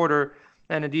 fourth quarter,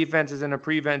 and the defense is in a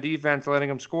prevent defense, letting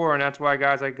him score, and that's why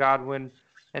guys like Godwin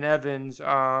and Evans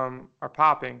are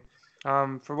popping.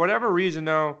 For whatever reason,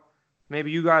 though,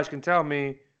 maybe you guys can tell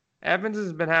me, Evans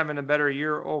has been having a better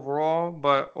year overall,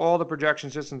 but all the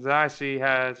projection systems that I see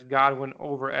has Godwin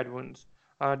over Edwards.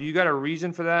 Do you got a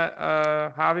reason for that,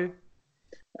 Javi?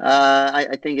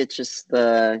 I think it's just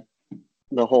the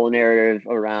whole narrative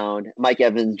around Mike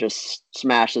Evans just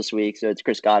smashed this week, so it's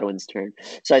Chris Godwin's turn.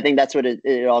 So I think that's what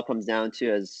it all comes down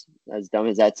to, as dumb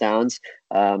as that sounds.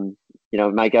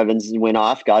 Mike Evans went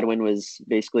off. Godwin was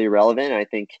basically irrelevant. I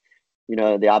think,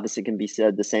 the opposite can be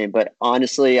said the same. But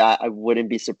honestly, I wouldn't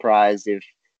be surprised if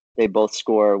they both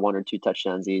score 1 or 2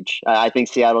 touchdowns each. I think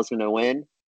Seattle's going to win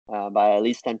by at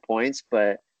least 10 points,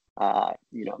 but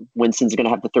Winston's going to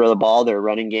have to throw the ball. Their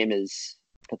running game is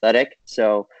pathetic.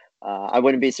 So I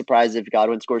wouldn't be surprised if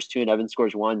Godwin scores 2 and Evans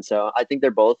scores 1. So I think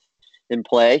they're both in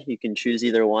play. You can choose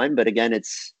either one. But again,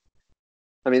 this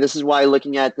is why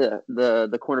looking at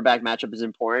the cornerback matchup is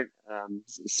important.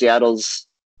 Seattle's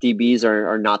DBs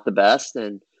are not the best.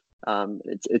 And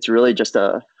it's really just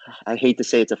I hate to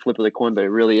say it's a flip of the coin, but it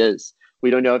really is.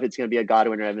 We don't know if it's going to be a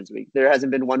Godwin or Evans week. There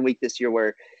hasn't been one week this year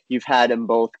where you've had them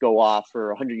both go off for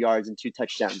 100 yards and 2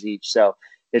 touchdowns each. So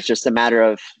it's just a matter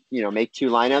of, make 2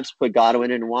 lineups, put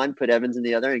Godwin in one, put Evans in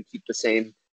the other, and keep the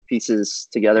same pieces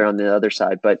together on the other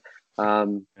side. But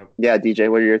yeah,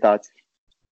 DJ, what are your thoughts?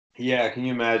 Yeah, can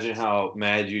you imagine how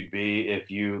mad you'd be if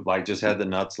you just had the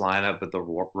nuts lineup but the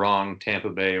wrong Tampa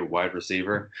Bay wide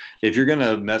receiver? If you're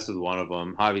gonna mess with one of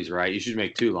them, Javi's right. You should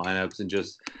make 2 lineups and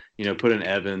just put an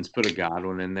Evans, put a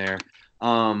Godwin in there.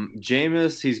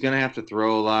 Jameis, he's gonna have to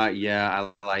throw a lot.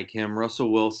 Yeah, I like him.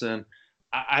 Russell Wilson,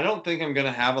 I don't think I'm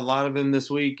gonna have a lot of him this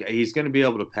week. He's gonna be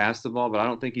able to pass the ball, but I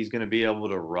don't think he's gonna be able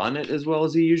to run it as well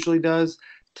as he usually does.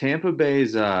 Tampa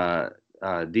Bay's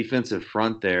defensive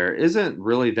front there isn't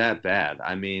really that bad.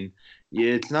 I mean,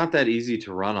 it's not that easy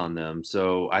to run on them.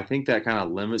 So I think that kind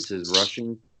of limits his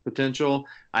rushing potential.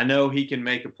 I know he can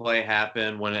make a play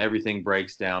happen when everything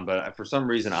breaks down, but for some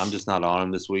reason, I'm just not on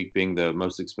him this week, being the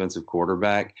most expensive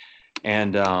quarterback.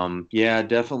 And yeah,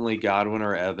 definitely Godwin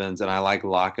or Evans. And I like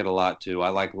Lockett a lot too. I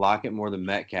like Lockett more than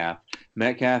Metcalf.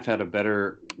 Metcalf had a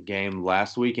better game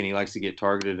last week, and he likes to get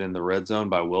targeted in the red zone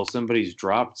by Wilson, but he's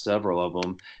dropped several of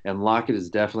them. And Lockett is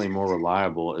definitely more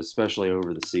reliable, especially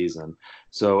over the season.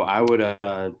 So I would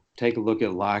take a look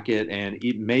at Lockett, and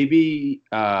maybe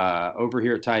over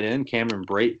here at tight end, Cameron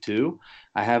Brate too.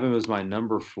 I have him as my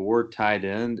number 4 tight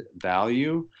end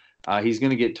value. He's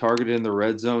going to get targeted in the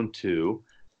red zone too.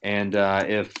 And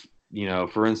if,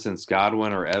 for instance,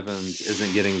 Godwin or Evans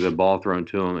isn't getting the ball thrown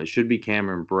to him, it should be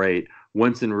Cameron Brate.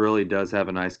 Winston really does have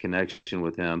a nice connection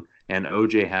with him, and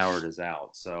O.J. Howard is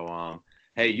out. So,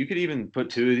 hey, you could even put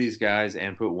 2 of these guys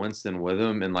and put Winston with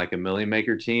them in like a Millie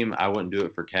Maker team. I wouldn't do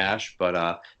it for cash,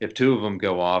 but if 2 of them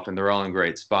go off and they're all in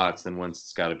great spots, then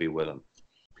Winston's got to be with them.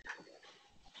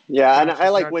 Yeah, and I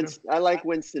like Winston. I like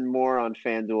Winston more on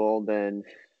FanDuel than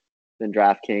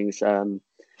DraftKings.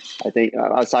 I think I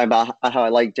was talking about how I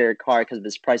like Derek Carr because of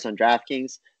his price on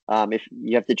DraftKings. If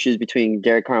you have to choose between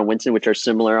Derek Carr and Winston, which are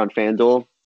similar on FanDuel,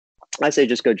 I say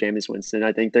just go Jameis Winston.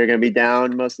 I think they're going to be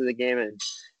down most of the game, and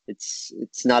it's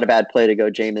not a bad play to go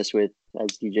Jameis with,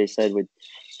 as DJ said, with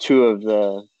 2 of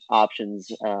the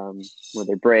options,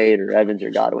 whether Brate or Evans or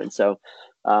Godwin. So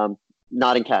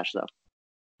not in cash though.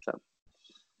 So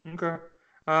okay.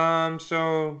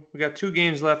 So we got 2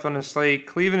 games left on the slate.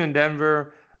 Cleveland and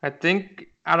Denver. I think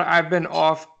I've been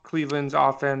off Cleveland's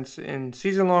offense in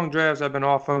season-long drafts. I've been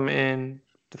off them in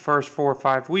the first 4 or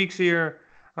 5 weeks here.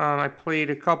 I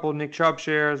played a couple Nick Chubb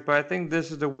shares, but I think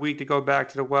this is the week to go back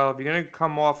to the well. If you're going to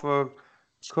come off of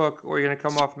Cook or you're going to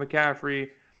come off McCaffrey,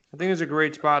 I think it's a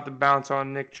great spot to bounce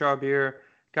on Nick Chubb here.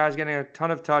 Guy's getting a ton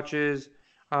of touches.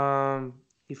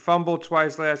 He fumbled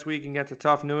twice last week against a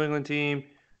tough New England team.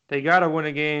 They got to win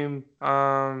a game.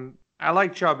 I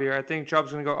like Chubb here. I think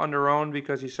Chubb's going to go under-owned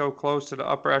because he's so close to the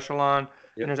upper echelon.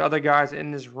 Yep. And there's other guys in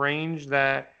this range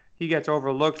that he gets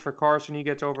overlooked for. Carson, he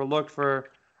gets overlooked for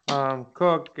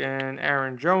Cook, and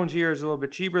Aaron Jones here is a little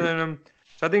bit cheaper than him.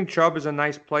 So I think Chubb is a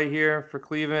nice play here for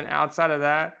Cleveland. Outside of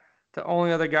that, the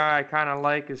only other guy I kind of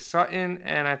like is Sutton,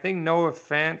 and I think Noah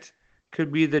Fant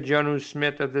could be the Jonnu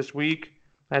Smith of this week.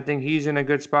 I think he's in a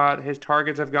good spot. His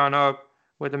targets have gone up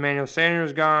with Emmanuel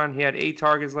Sanders gone. He had 8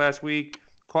 targets last week.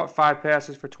 Caught 5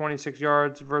 passes for 26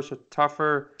 yards versus a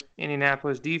tougher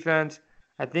Indianapolis defense.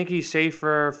 I think he's safe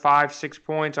for 5-6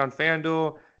 points on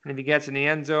FanDuel. And if he gets in the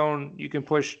end zone, you can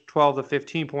push 12 to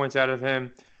 15 points out of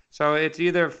him. So it's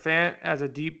either Fant as a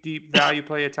deep value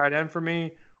play at tight end for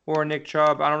me, or Nick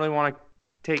Chubb. I don't really want to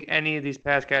take any of these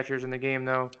pass catchers in the game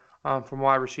though, from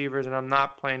wide receivers, and I'm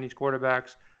not playing these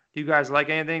quarterbacks. Do you guys like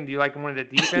anything? Do you like one of the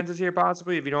defenses here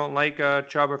possibly? If you don't like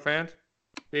Chubb or Fant,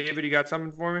 David, you got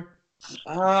something for me?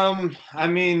 I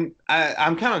mean,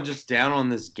 I'm kind of just down on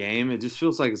this game. It just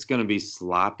feels like it's going to be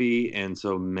sloppy, and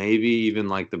so maybe even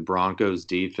like the Broncos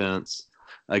defense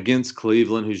against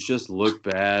Cleveland, who's just looked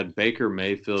bad. Baker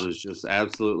Mayfield is just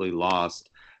absolutely lost.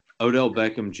 Odell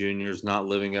Beckham Jr. is not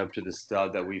living up to the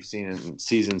stud that we've seen in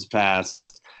seasons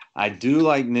past. I do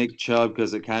like Nick Chubb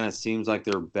because it kind of seems like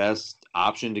their best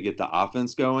option to get the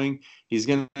offense going. He's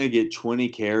going to get 20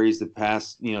 carries the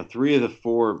past, 3 of the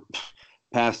 4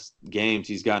 past games.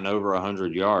 He's gotten over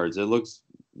 100 yards. It looks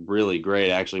really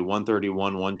great, actually.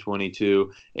 131,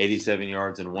 122, 87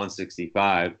 yards, and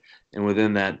 165. And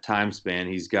within that time span,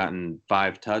 he's gotten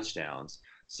 5 touchdowns.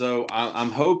 So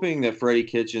I'm hoping that Freddie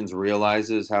Kitchens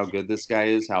realizes how good this guy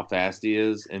is, how fast he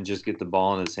is, and just get the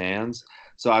ball in his hands.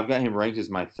 So I've got him ranked as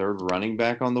my 3rd running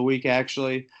back on the week,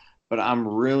 actually. But I'm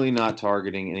really not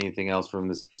targeting anything else from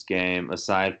this game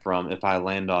aside from if I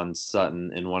land on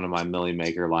Sutton in one of my Millie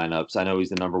Maker lineups. I know he's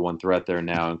the #1 threat there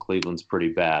now, and Cleveland's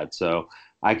pretty bad. So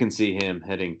I can see him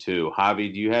hitting 2.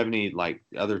 Javi, do you have any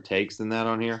other takes than that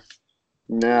on here?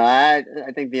 No, I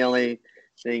think the only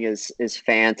thing is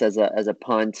Fant as a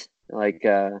punt. Like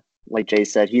Jay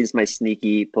said, he's my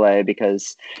sneaky play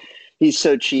because he's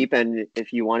so cheap, and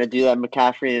if you want to do that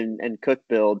McCaffrey and Cook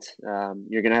build,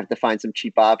 you're gonna have to find some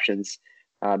cheap options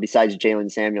besides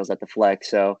Jalen Samuels at the flex.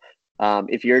 So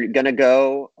if you're gonna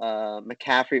go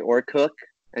McCaffrey or Cook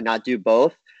and not do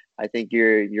both, I think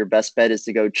your best bet is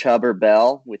to go Chubb or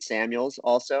Bell with Samuels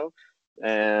also.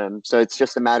 So it's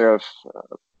just a matter of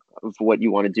what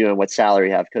you want to do and what salary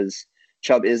you have, because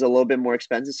Chubb is a little bit more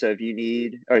expensive. So if you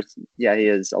need, he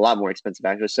is a lot more expensive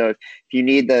actually. So if you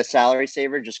need the salary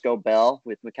saver, just go Bell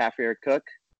with McCaffrey or Cook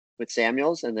with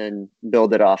Samuels, and then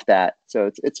build it off that.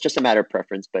 So it's just a matter of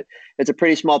preference, but it's a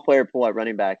pretty small player pool at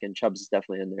running back, and Chubb's is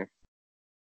definitely in there.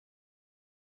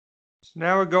 So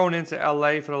now we're going into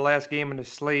LA for the last game of the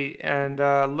slate, and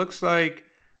looks like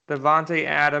Devontae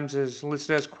Adams is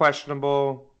listed as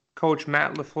questionable. Coach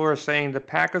Matt LaFleur is saying the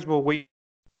Packers will wait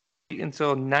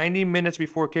until 90 minutes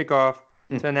before kickoff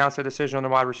to announce a decision on the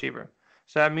wide receiver.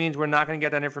 So that means we're not going to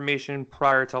get that information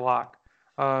prior to lock,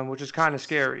 which is kind of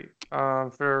scary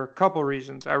for a couple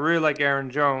reasons. I really like Aaron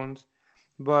Jones,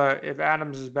 but if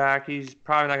Adams is back, he's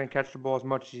probably not going to catch the ball as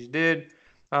much as he did.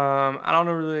 I don't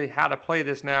know really how to play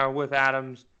this now with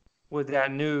Adams, with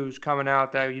that news coming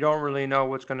out that you don't really know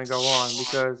what's going to go on,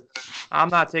 because I'm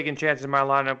not taking chances in my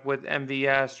lineup with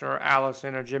MVS or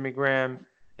Allison or Jimmy Graham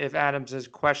if Adams is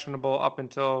questionable up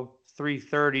until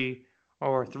 3:30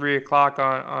 or 3 o'clock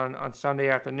on Sunday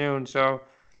afternoon. So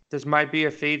this might be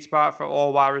a fade spot for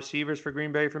all wide receivers for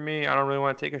Green Bay for me. I don't really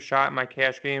want to take a shot in my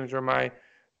cash games or my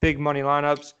big money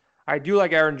lineups. I do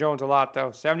like Aaron Jones a lot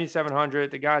though.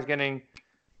 7,700. The guy's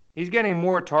he's getting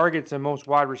more targets than most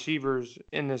wide receivers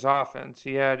in this offense.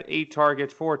 He had 8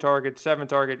 targets, 4 targets, 7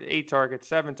 targets, 8 targets,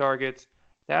 7 targets.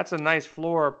 That's a nice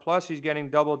floor. Plus he's getting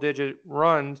double-digit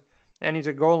runs, and he's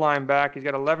a goal line back. He's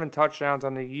got 11 touchdowns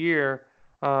on the year,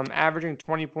 averaging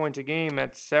 20 points a game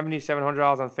at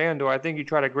 $7,700 on FanDuel. I think you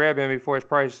try to grab him before his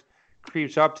price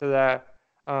creeps up to that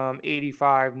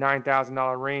 $8,500,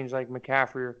 $9,000 range like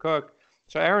McCaffrey or Cook.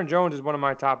 So Aaron Jones is one of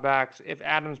my top backs. If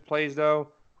Adams plays,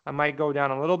 though, I might go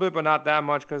down a little bit, but not that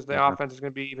much because the offense is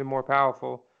going to be even more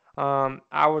powerful.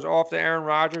 I was off the Aaron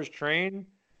Rodgers train.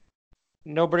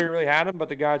 Nobody really had him but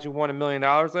the guys who won $1 million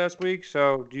last week.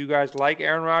 So do you guys like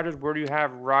Aaron Rodgers? Where do you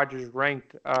have Rodgers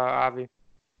ranked, Avi?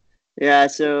 Yeah,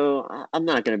 so I'm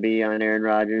not going to be on Aaron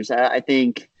Rodgers. I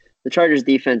think the Chargers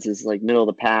defense is like middle of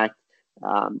the pack,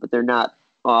 but they're not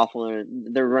awful.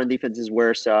 Their run defense is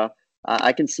worse. So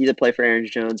I can see the play for Aaron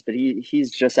Jones, but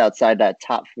he's just outside that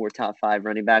top 4, top 5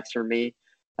 running backs for me.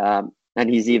 And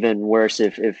he's even worse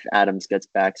if Adams gets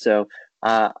back. So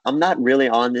I'm not really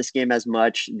on this game as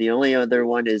much. The only other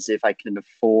one is if I can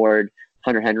afford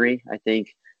Hunter Henry, I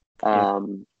think.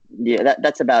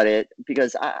 That's about it,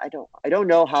 because I don't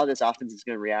know how this offense is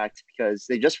going to react, because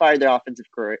they just fired their offensive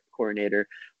coordinator.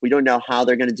 We don't know how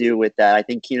they're going to do with that. I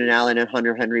think Keenan Allen and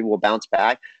Hunter Henry will bounce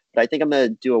back, but I think I'm going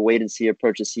to do a wait and see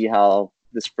approach to see how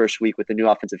this first week with the new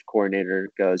offensive coordinator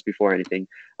goes before anything.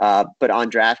 But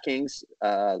on DraftKings,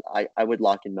 I would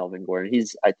lock in Melvin Gordon.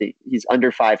 I think he's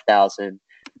under 5,000.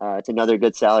 It's another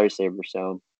good salary saver.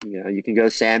 So, you can go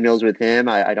Samuels with him.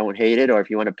 I don't hate it. Or if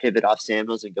you want to pivot off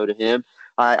Samuels and go to him,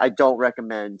 I don't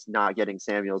recommend not getting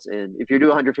Samuels in. If you're doing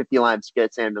 150 lines,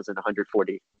 get Samuels in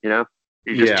 140.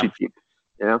 He's just too cheap.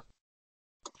 You know?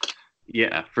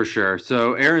 Yeah, for sure.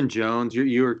 So Aaron Jones,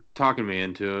 you were talking me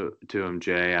into to him,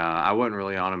 Jay. I wasn't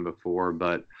really on him before,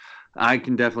 but I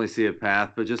can definitely see a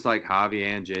path. But just like Javi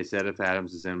and Jay said, if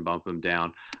Adams is in, bump him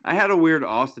down. I had a weird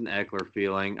Austin Eckler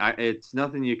feeling. It's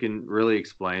nothing you can really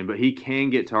explain, but he can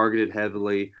get targeted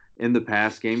heavily in the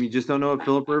pass game. You just don't know what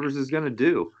Philip Rivers is going to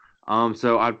do.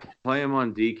 So I'd play him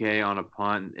on DK on a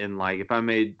punt, and like if I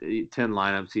made 10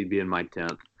 lineups, he'd be in my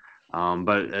 10th.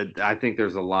 But I think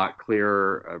there's a lot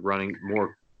clearer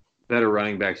better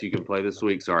running backs you can play this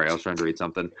week. Sorry, I was trying to read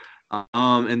something.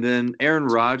 And then Aaron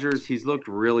Rodgers, he's looked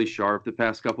really sharp the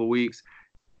past couple weeks,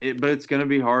 but it's going to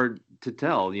be hard to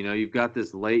tell. You know, you've got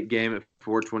this late game at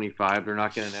 4:25. They're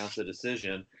not going to announce a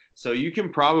decision, so you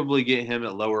can probably get him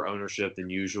at lower ownership than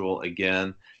usual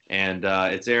again. And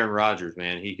it's Aaron Rodgers,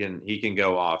 man. He can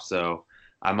go off. So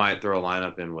I might throw a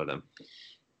lineup in with him.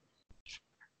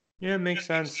 Yeah, it makes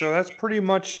sense. So that's pretty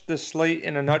much the slate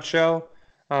in a nutshell.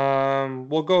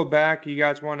 We'll go back. You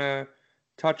guys want to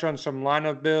touch on some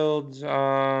lineup builds?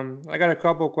 I got a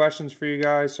couple of questions for you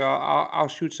guys, so I'll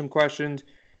shoot some questions.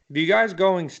 If you guys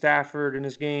going Stafford in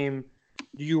this game,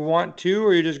 do you want to, or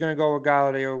are you just going to go with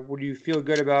Galladay, or would you feel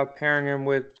good about pairing him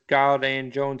with Galladay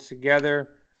and Jones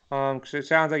together? Because it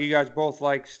sounds like you guys both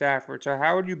like Stafford. So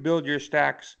how would you build your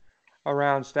stacks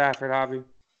around Stafford, Javi?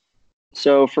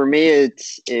 So for me,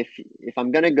 it's if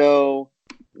I'm gonna go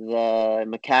the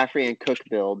McCaffrey and Cook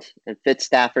build and fit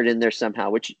Stafford in there somehow,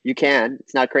 which you can,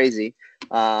 it's not crazy.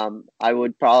 I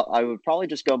would probably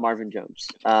just go Marvin Jones.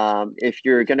 If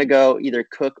you're gonna go either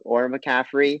Cook or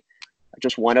McCaffrey,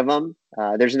 just one of them.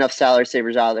 There's enough salary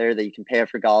savers out there that you can pay up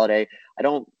for Galladay. I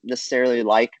don't necessarily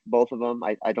like both of them.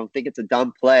 I don't think it's a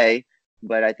dumb play,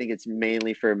 but I think it's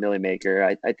mainly for a milli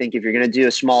maker. I think if you're gonna do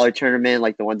a smaller tournament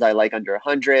like the ones I like under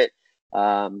 100.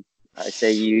 I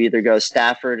say you either go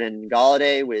Stafford and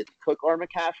Galladay with Cook or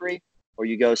McCaffrey, or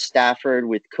you go Stafford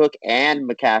with Cook and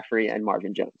McCaffrey and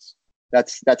Marvin Jones.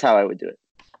 That's how I would do it.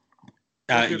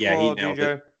 Yeah, Call, he nailed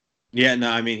DJ? it. Yeah,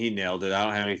 no, I mean he nailed it. I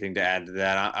don't have anything to add to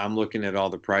that. I'm looking at all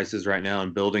the prices right now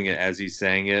and building it as he's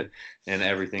saying it, and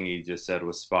everything he just said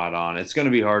was spot on. It's going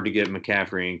to be hard to get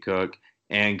McCaffrey and Cook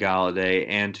and Galladay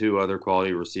and two other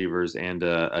quality receivers and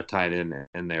a tight end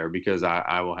in there because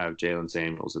I will have Jalen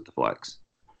Samuels at the flex.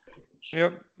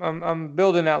 Yep, I'm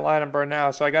building that lineup right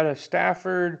now. So I got a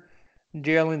Stafford,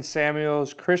 Jalen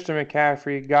Samuels, Christian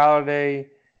McCaffrey, Galladay,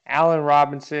 Allen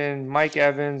Robinson, Mike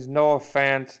Evans, Noah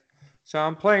Fant. So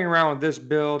I'm playing around with this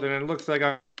build, and it looks like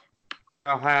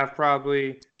I'll have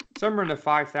probably somewhere in the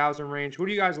 5,000 range. Who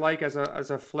do you guys like as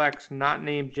a flex, not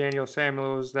named Daniel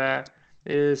Samuels, that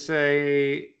is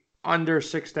say under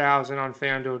 6,000 on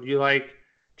FanDuel? Do you like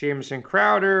Jamison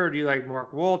Crowder, or do you like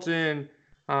Mark Walton?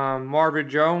 Marvin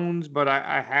Jones, but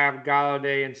I have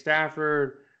Galladay and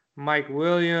Stafford, Mike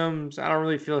Williams. I don't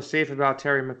really feel safe about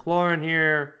Terry McLaurin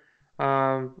here.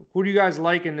 Who do you guys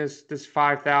like in this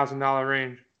 $5,000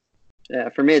 range? Yeah,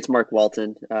 for me, it's Mark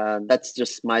Walton. That's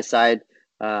just my side.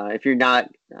 If you're not,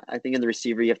 I think in the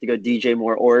receiver, you have to go DJ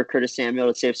Moore or Curtis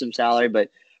Samuel to save some salary. But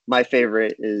my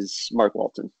favorite is Mark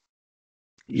Walton.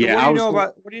 Yeah, so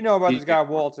what do you know about this guy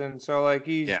Walton? So like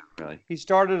he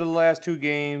started the last two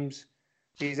games.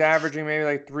 He's averaging maybe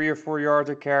like 3 or 4 yards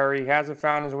a carry. He hasn't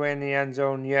found his way in the end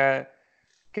zone yet.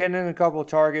 Getting in a couple of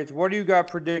targets. What do you got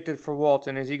predicted for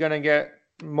Walton? Is he going to get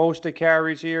most of the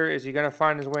carries here? Is he going to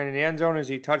find his way in the end zone? Is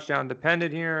he touchdown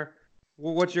dependent here?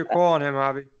 What's your call on him,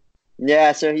 Javi?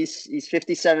 Yeah, so he's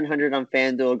 5,700 on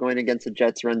FanDuel going against the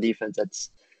Jets run defense.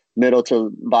 That's middle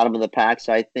to bottom of the pack.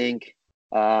 So I think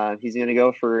he's going to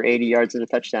go for 80 yards and a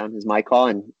touchdown is my call,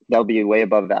 and that'll be way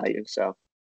above value. So.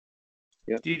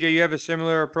 Yep. DJ, you have a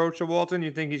similar approach to Walton? You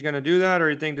think he's going to do that,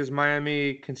 or you think this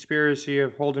Miami conspiracy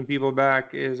of holding people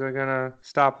back is going to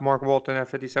stop Mark Walton at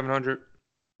 5,700?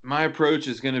 My approach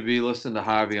is going to be listen to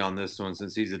Javi on this one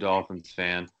since he's a Dolphins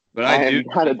fan. But I am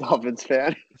not a Dolphins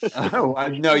fan. Oh, I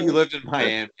know you lived in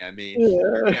Miami. I mean,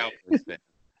 you're a Cowboys fan.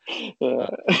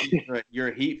 You're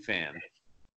a Heat fan.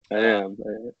 I am.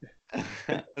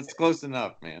 That's close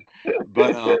enough, man.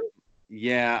 But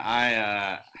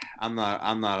yeah, I'm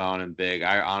not on him big.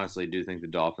 I honestly do think the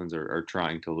Dolphins are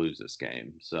trying to lose this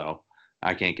game. So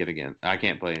I can't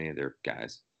play any of their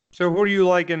guys. So who do you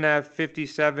like in that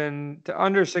 57 to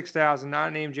under 6,000,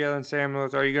 not named Jalen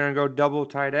Samuels? Are you going to go double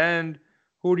tight end?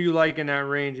 Who do you like in that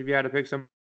range if you had to pick some?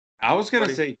 I was going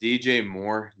to say DJ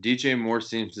Moore. DJ Moore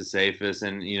seems the safest,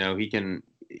 and he can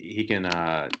he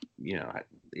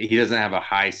doesn't have a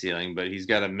high ceiling, but he's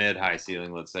got a mid-high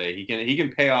ceiling, let's say. He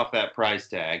can pay off that price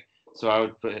tag. So I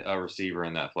would put a receiver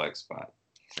in that flex spot.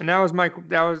 And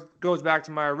goes back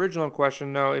to my original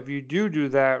question though. If you do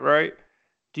that, right?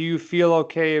 do you feel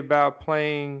okay about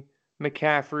playing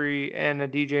McCaffrey and a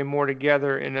DJ Moore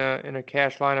together in a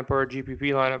cash lineup or a GPP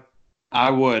lineup? I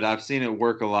would. I've seen it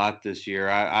work a lot this year.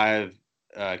 I've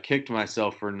kicked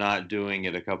myself for not doing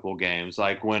it a couple games,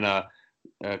 like when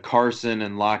Carson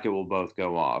and Lockett will both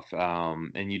go off,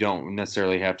 and you don't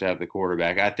necessarily have to have the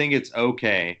quarterback. I think it's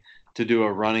okay to do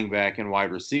a running back and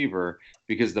wide receiver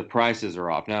because the prices are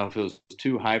off. Now, if it was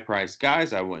two high-priced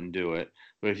guys, I wouldn't do it.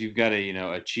 But if you've got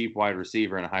a cheap wide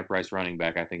receiver and a high-priced running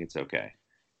back, I think it's okay.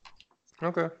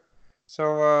 Okay.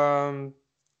 So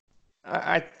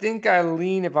I think I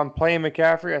lean if I'm playing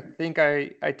McCaffrey. I think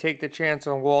I take the chance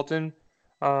on Walton,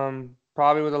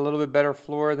 probably with a little bit better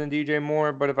floor than DJ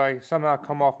Moore. But if I somehow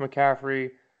come off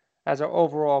McCaffrey as an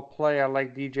overall play, I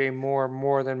like DJ Moore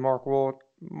more than Mark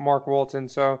Walton.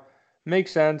 So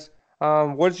makes sense.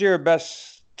 What's your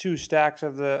best two stacks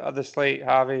of the slate,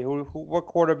 Javi? What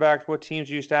quarterbacks, what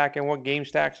teams are you stacking? What game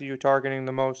stacks are you targeting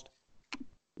the most?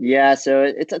 Yeah, so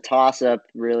it's a toss up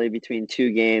really between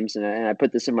two games, and I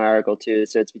put this in my article too.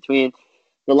 So it's between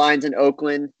the Lions and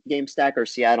Oakland game stack or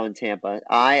Seattle and Tampa.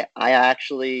 I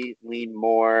actually lean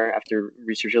more after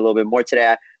researching a little bit more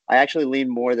today. I actually lean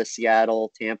more the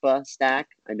Seattle Tampa stack.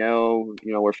 I know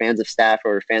we're fans of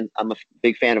Stafford. I'm a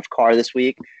big fan of Carr this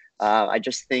week. I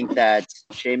just think that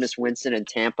Jameis Winston and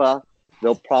Tampa,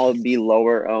 they'll probably be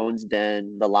lower owned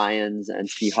than the Lions and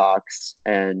Seahawks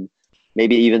and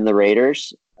maybe even the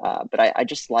Raiders. But I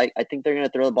think they're going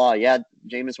to throw the ball. Yeah,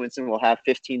 Jameis Winston will have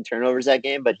 15 turnovers that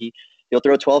game, but he'll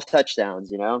throw 12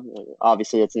 touchdowns.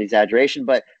 Obviously it's an exaggeration,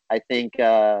 but I think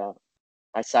I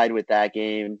side with that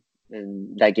game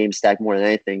and that game stack more than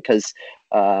anything because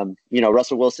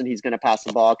Russell Wilson, he's going to pass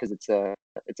the ball because it's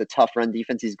a tough run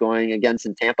defense he's going against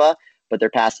in Tampa, but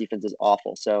their pass defense is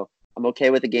awful. So I'm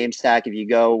okay with the game stack if you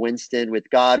go Winston with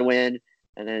Godwin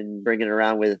and then bring it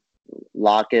around with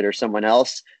Lockett or someone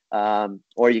else.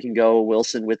 Or you can go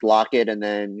Wilson with Lockett and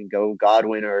then go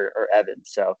Godwin or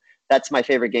Evans. So that's my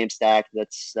favorite game stack.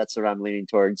 That's what I'm leaning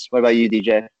towards. What about you,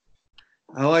 DJ?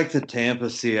 I like the Tampa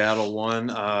Seattle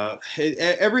one.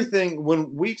 Everything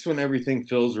when everything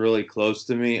feels really close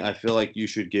to me, I feel like you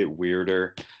should get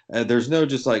weirder. There's no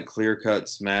just like clear cut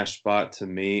smash spot to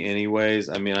me, anyways.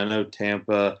 I mean, I know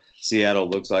Tampa, Seattle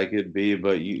looks like it'd be,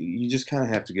 but you just kind of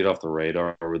have to get off the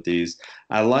radar with these.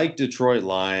 I like Detroit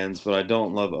Lions, but I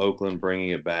don't love Oakland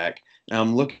bringing it back. Now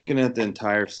I'm looking at the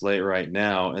entire slate right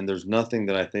now, and there's nothing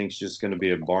that I think is just going to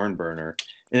be a barn burner.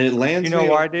 And it lands You know me.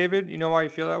 why, David? You know why you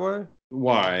feel that way?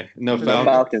 Why? No The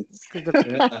Falcons? Falcons.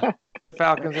 Yeah.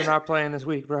 Falcons are not playing this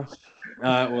week, bro.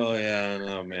 Well, yeah, I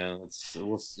know, man.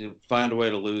 We'll find a way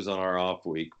to lose on our off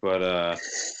week, but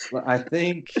I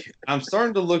think I'm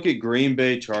starting to look at Green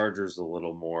Bay Chargers a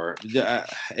little more.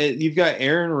 You've got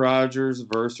Aaron Rodgers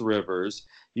versus Rivers.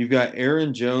 You've got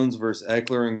Aaron Jones versus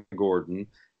Eckler and Gordon.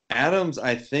 Adams,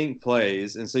 I think,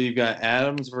 plays, and so you've got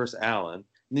Adams versus Allen. And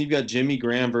then you've got Jimmy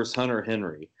Graham versus Hunter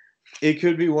Henry. It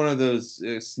could be one of those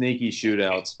sneaky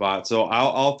shootout spots, so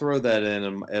I'll throw that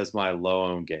in as my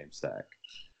low-owned game stack.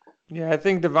 Yeah, I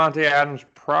think Devontae Adams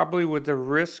probably with the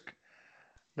risk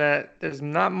that there's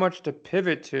not much to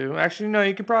pivot to. Actually, no,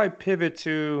 you can probably pivot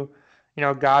to,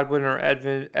 Godwin or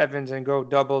Evans and go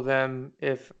double them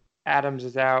if Adams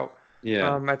is out.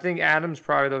 Yeah. I think Adams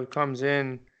probably though comes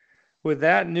in with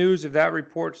that news. If that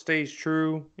report stays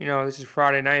true, this is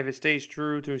Friday night. If it stays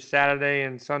true through Saturday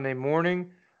and Sunday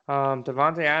morning,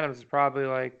 Devontae Adams is probably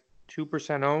like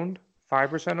 2% owned,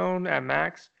 5% owned at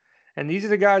max. And these are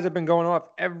the guys that have been going off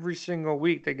every single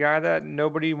week. The guy that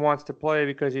nobody wants to play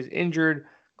because he's injured,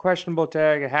 questionable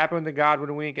tag. It happened to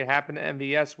Godwin week. It happened to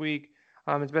MVS week.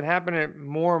 It's been happening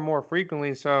more and more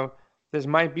frequently. So this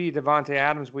might be Devontae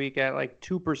Adams week at like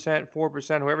 2%,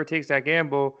 4%, whoever takes that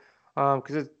gamble.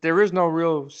 Because there is no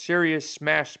real serious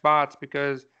smash spots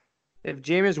because if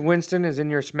Jameis Winston is in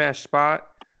your smash spot,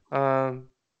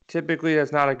 typically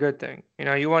that's not a good thing.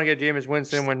 You want to get Jameis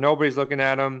Winston when nobody's looking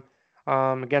at him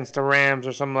against the Rams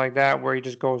or something like that, where he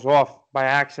just goes off by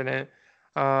accident.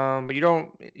 But you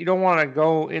don't want to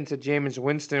go into Jameis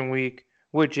Winston week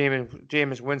with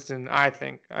Jameis Winston. I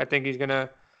think he's gonna.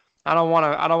 I don't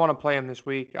want to play him this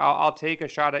week. I'll take a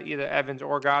shot at either Evans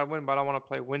or Godwin, but I don't want to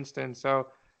play Winston. So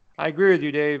I agree with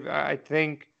you, Dave. I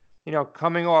think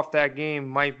coming off that game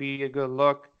might be a good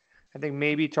look. I think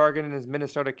maybe targeting his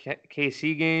Minnesota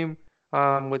KC game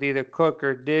with either Cook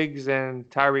or Diggs and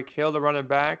Tyreek Hill, the running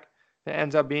back, that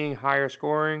ends up being higher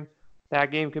scoring.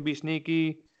 That game could be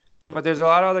sneaky. But there's a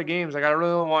lot of other games. Like I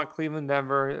really don't want Cleveland,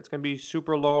 Denver. It's going to be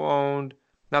super low owned.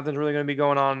 Nothing's really going to be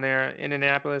going on there.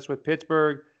 Indianapolis with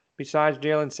Pittsburgh, besides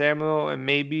Jalen Samuel and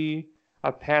maybe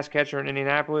a pass catcher in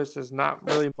Indianapolis, there's not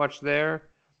really much there.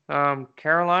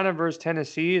 Carolina versus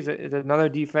Tennessee is another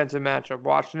defensive matchup.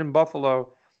 Washington,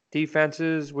 Buffalo,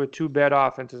 defenses with two bad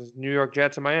offenses. New York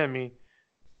Jets and Miami,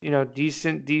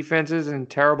 decent defenses and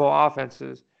terrible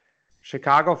offenses.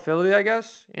 Chicago, Philly, I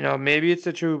guess. Maybe it's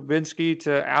the Trubinsky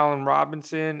to Allen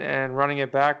Robinson and running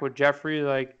it back with Jeffrey,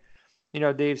 like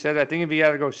Dave said. I think if you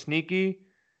got to go sneaky,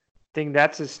 I think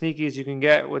that's as sneaky as you can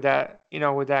get with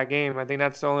that game. I think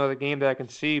that's the only other game that I can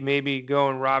see maybe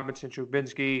going Robinson,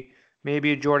 Trubinsky,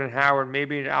 maybe a Jordan Howard,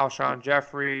 maybe an Alshon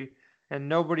Jeffrey, and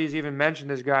nobody's even mentioned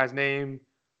this guy's name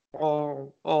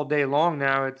all day long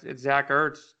now. It's Zach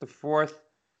Ertz, the fourth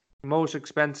most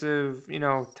expensive,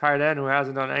 tight end who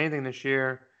hasn't done anything this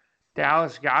year.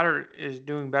 Dallas Goedert is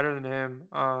doing better than him.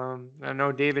 I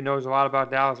know David knows a lot about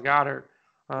Dallas Goedert.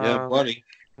 Yeah, buddy.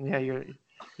 Yeah, your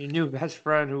new best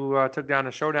friend who took down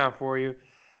the showdown for you.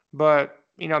 But,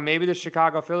 maybe the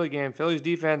Chicago-Philly game. Philly's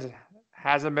defense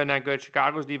hasn't been that good.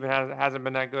 Chicago's defense hasn't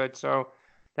been that good. So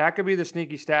that could be the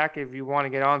sneaky stack if you want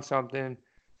to get on something. I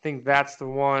think that's the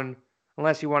one.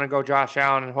 Unless you want to go Josh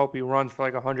Allen and hope he runs for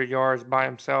like 100 yards by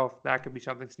himself. That could be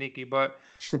something sneaky. But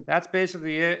that's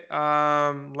basically it.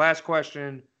 Last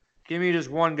question. Give me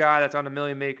just one guy that's on the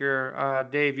Million Maker.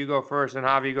 Dave, you go first, and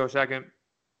Javi, you go second.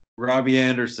 Robbie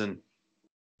Anderson.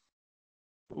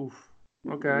 Oof.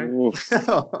 Okay. Oof.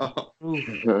 Oof.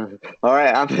 All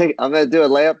right, I'm gonna do a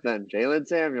layup then. Jalen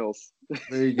Samuels.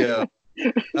 There you go.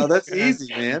 Oh, that's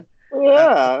easy, man.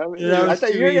 Yeah, That I was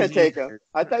thought too you were gonna easy. take him.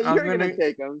 I thought you I'm were gonna gonna-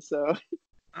 take him. So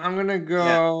I'm going to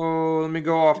go. Let me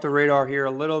go off the radar here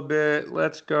a little bit.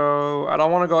 Let's go. I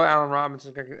don't want to go Allen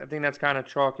Robinson. I think that's kind of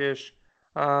chalkish.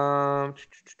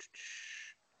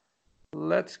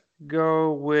 Let's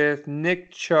go with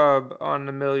Nick Chubb on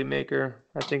the Millie Maker.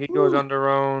 I think he goes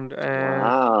under-owned, and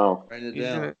wow. Write it he's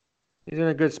down. he's in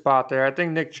a good spot there. I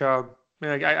think Nick Chubb.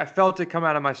 I felt it come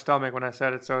out of my stomach when I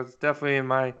said it, so it's definitely in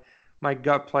my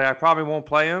gut play. I probably won't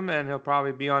play him, and he'll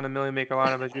probably be on the Millie Maker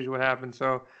lineup as usually what happens.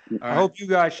 So I hope you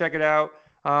guys check it out.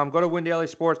 Go to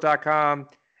WinDailySports.com.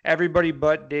 Everybody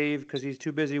but Dave, because he's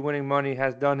too busy winning money,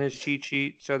 has done his cheat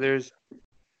sheet. So there's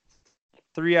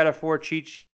 3 out of 4 cheat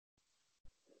sheets.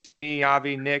 Me,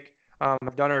 Avi, Nick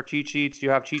have done our cheat sheets.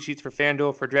 You have cheat sheets for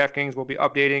FanDuel, for DraftKings. We'll be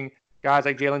updating guys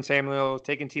like Jalen Samuels,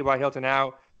 taking T.Y. Hilton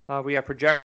out. We have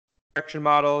projection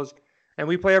models, and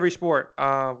we play every sport.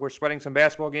 We're sweating some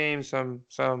basketball games, some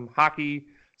hockey,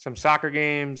 some soccer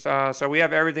games. So we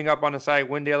have everything up on the site,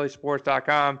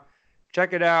 WinDailySports.com.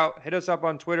 Check it out. Hit us up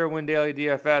on Twitter,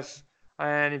 WinDailyDFS.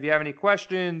 And if you have any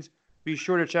questions, be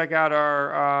sure to check out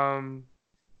our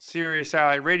Sirius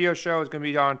Satellite Radio show. It's going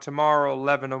to be on tomorrow,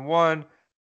 11 to 1. I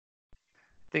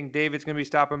think David's going to be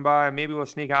stopping by. Maybe we'll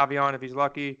sneak Avi on if he's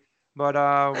lucky. But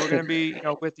we're going to be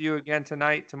with you again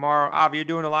tonight, tomorrow. Avi, you're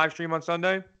doing a live stream on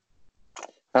Sunday?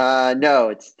 No,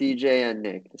 it's DJ and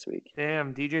Nick this week.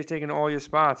 Damn, DJ's taking all your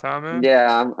spots, huh, man?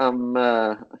 Yeah,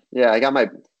 I got my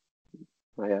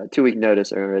 2-week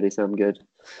notice already, so I'm good.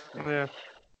 Yeah.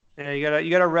 Yeah, you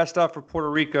gotta rest up for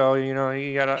Puerto Rico. You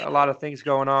got a lot of things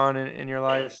going on in your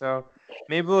life. So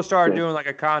maybe we'll start doing like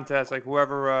a contest. Like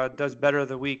whoever does better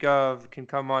the week of can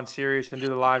come on Sirius and do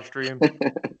the live stream. David's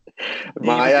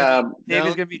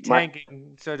gonna be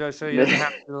tanking, so he doesn't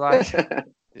have to do the live stream.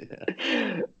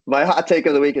 My hot take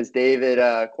of the week is David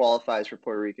qualifies for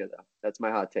Puerto Rico, though. That's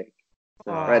my hot take.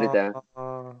 So write it down.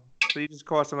 So you just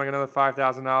cost him like another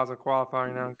 $5,000 of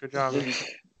qualifying now. Good job, man.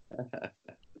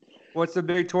 What's the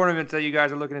big tournaments that you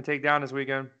guys are looking to take down this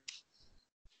weekend?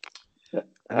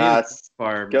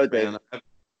 Go, Dave.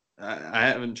 I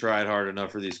haven't tried hard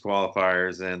enough for these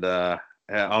qualifiers, and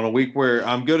on a week where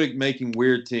I'm good at making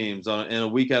weird teams, in a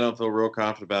week I don't feel real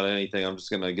confident about anything. I'm just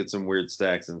gonna get some weird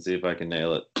stacks and see if I can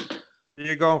nail it.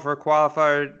 You're going for a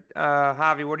qualifier,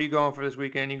 Javi. What are you going for this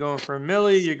weekend? You going for a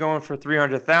milli? You're going for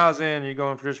 300,000? You're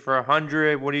going for just for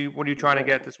 100? What are you trying to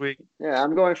get this week? Yeah,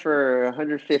 I'm going for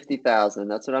 150,000.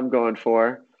 That's what I'm going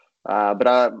for. But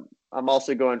I'm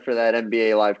also going for that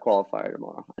NBA Live qualifier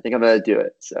tomorrow. I think I'm gonna do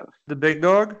it. So the big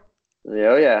dog.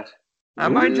 Oh yeah. I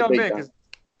might jump in because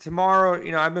tomorrow,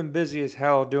 I've been busy as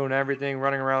hell doing everything,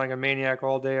 running around like a maniac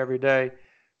all day, every day.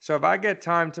 So if I get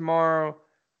time tomorrow,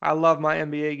 I love my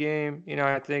NBA game.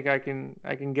 I think I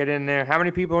can get in there. How many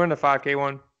people are in the 5K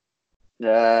one?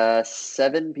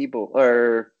 7 people,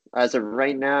 or as of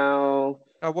right now.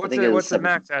 What's the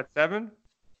max at 7?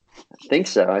 I think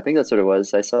so. I think that's what it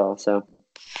was. I saw. So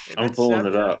I'm pulling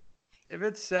it up. If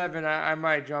it's 7, I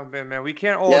might jump in, man. We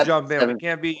can't all jump in. 7. We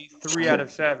can't be 3 out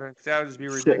of 7 because that would just be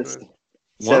ridiculous.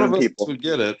 One of us people would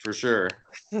get it for sure.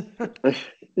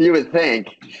 You would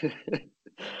think.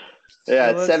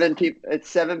 Yeah, So it's 7 people. It's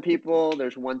 7 people.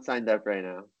 There's 1 signed up right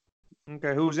now.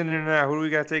 Okay, who's in there now? Who do we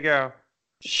got to take out?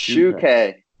 Shuke.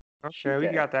 Okay, we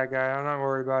Shuke. got that guy. I'm not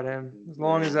worried about him. As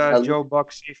long as Yeah. Joe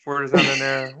Buck's safe word is on in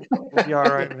there, we'll be all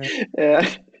right, man.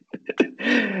 Yeah.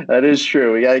 That is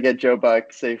true. We got to get Joe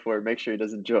Buck safe word. Make sure he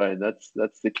doesn't join. That's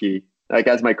the key. That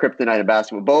guy's my kryptonite in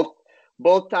basketball.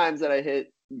 Both times that I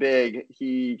hit big,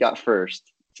 he got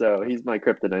first. So he's my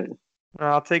kryptonite.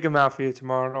 I'll take him out for you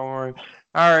tomorrow. Don't worry.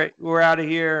 All right, we're out of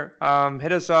here.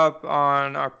 Hit us up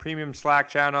on our premium Slack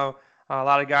channel. A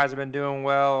lot of guys have been doing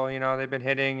well. You know, they've been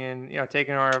hitting and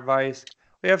taking our advice.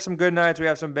 We have some good nights, we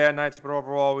have some bad nights, but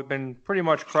overall, we've been pretty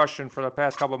much crushing for the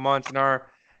past couple of months, and our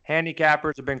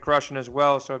handicappers have been crushing as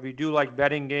well. So if you do like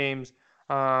betting games,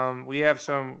 we have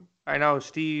some. I know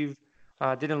Steve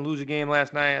didn't lose a game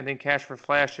last night. I think Cash for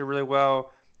Flash did really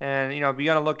well, and be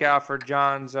on the lookout for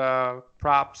John's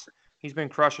props. He's been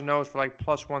crushing those for like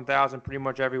plus 1,000 pretty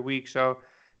much every week. So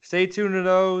stay tuned to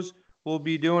those. We'll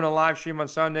be doing a live stream on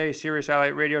Sunday, Sirius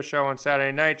Satellite Radio Show on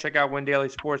Saturday night. Check out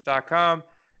windailysports.com.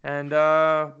 And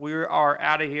we are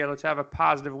out of here. Let's have a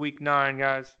positive week 9,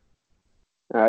 guys.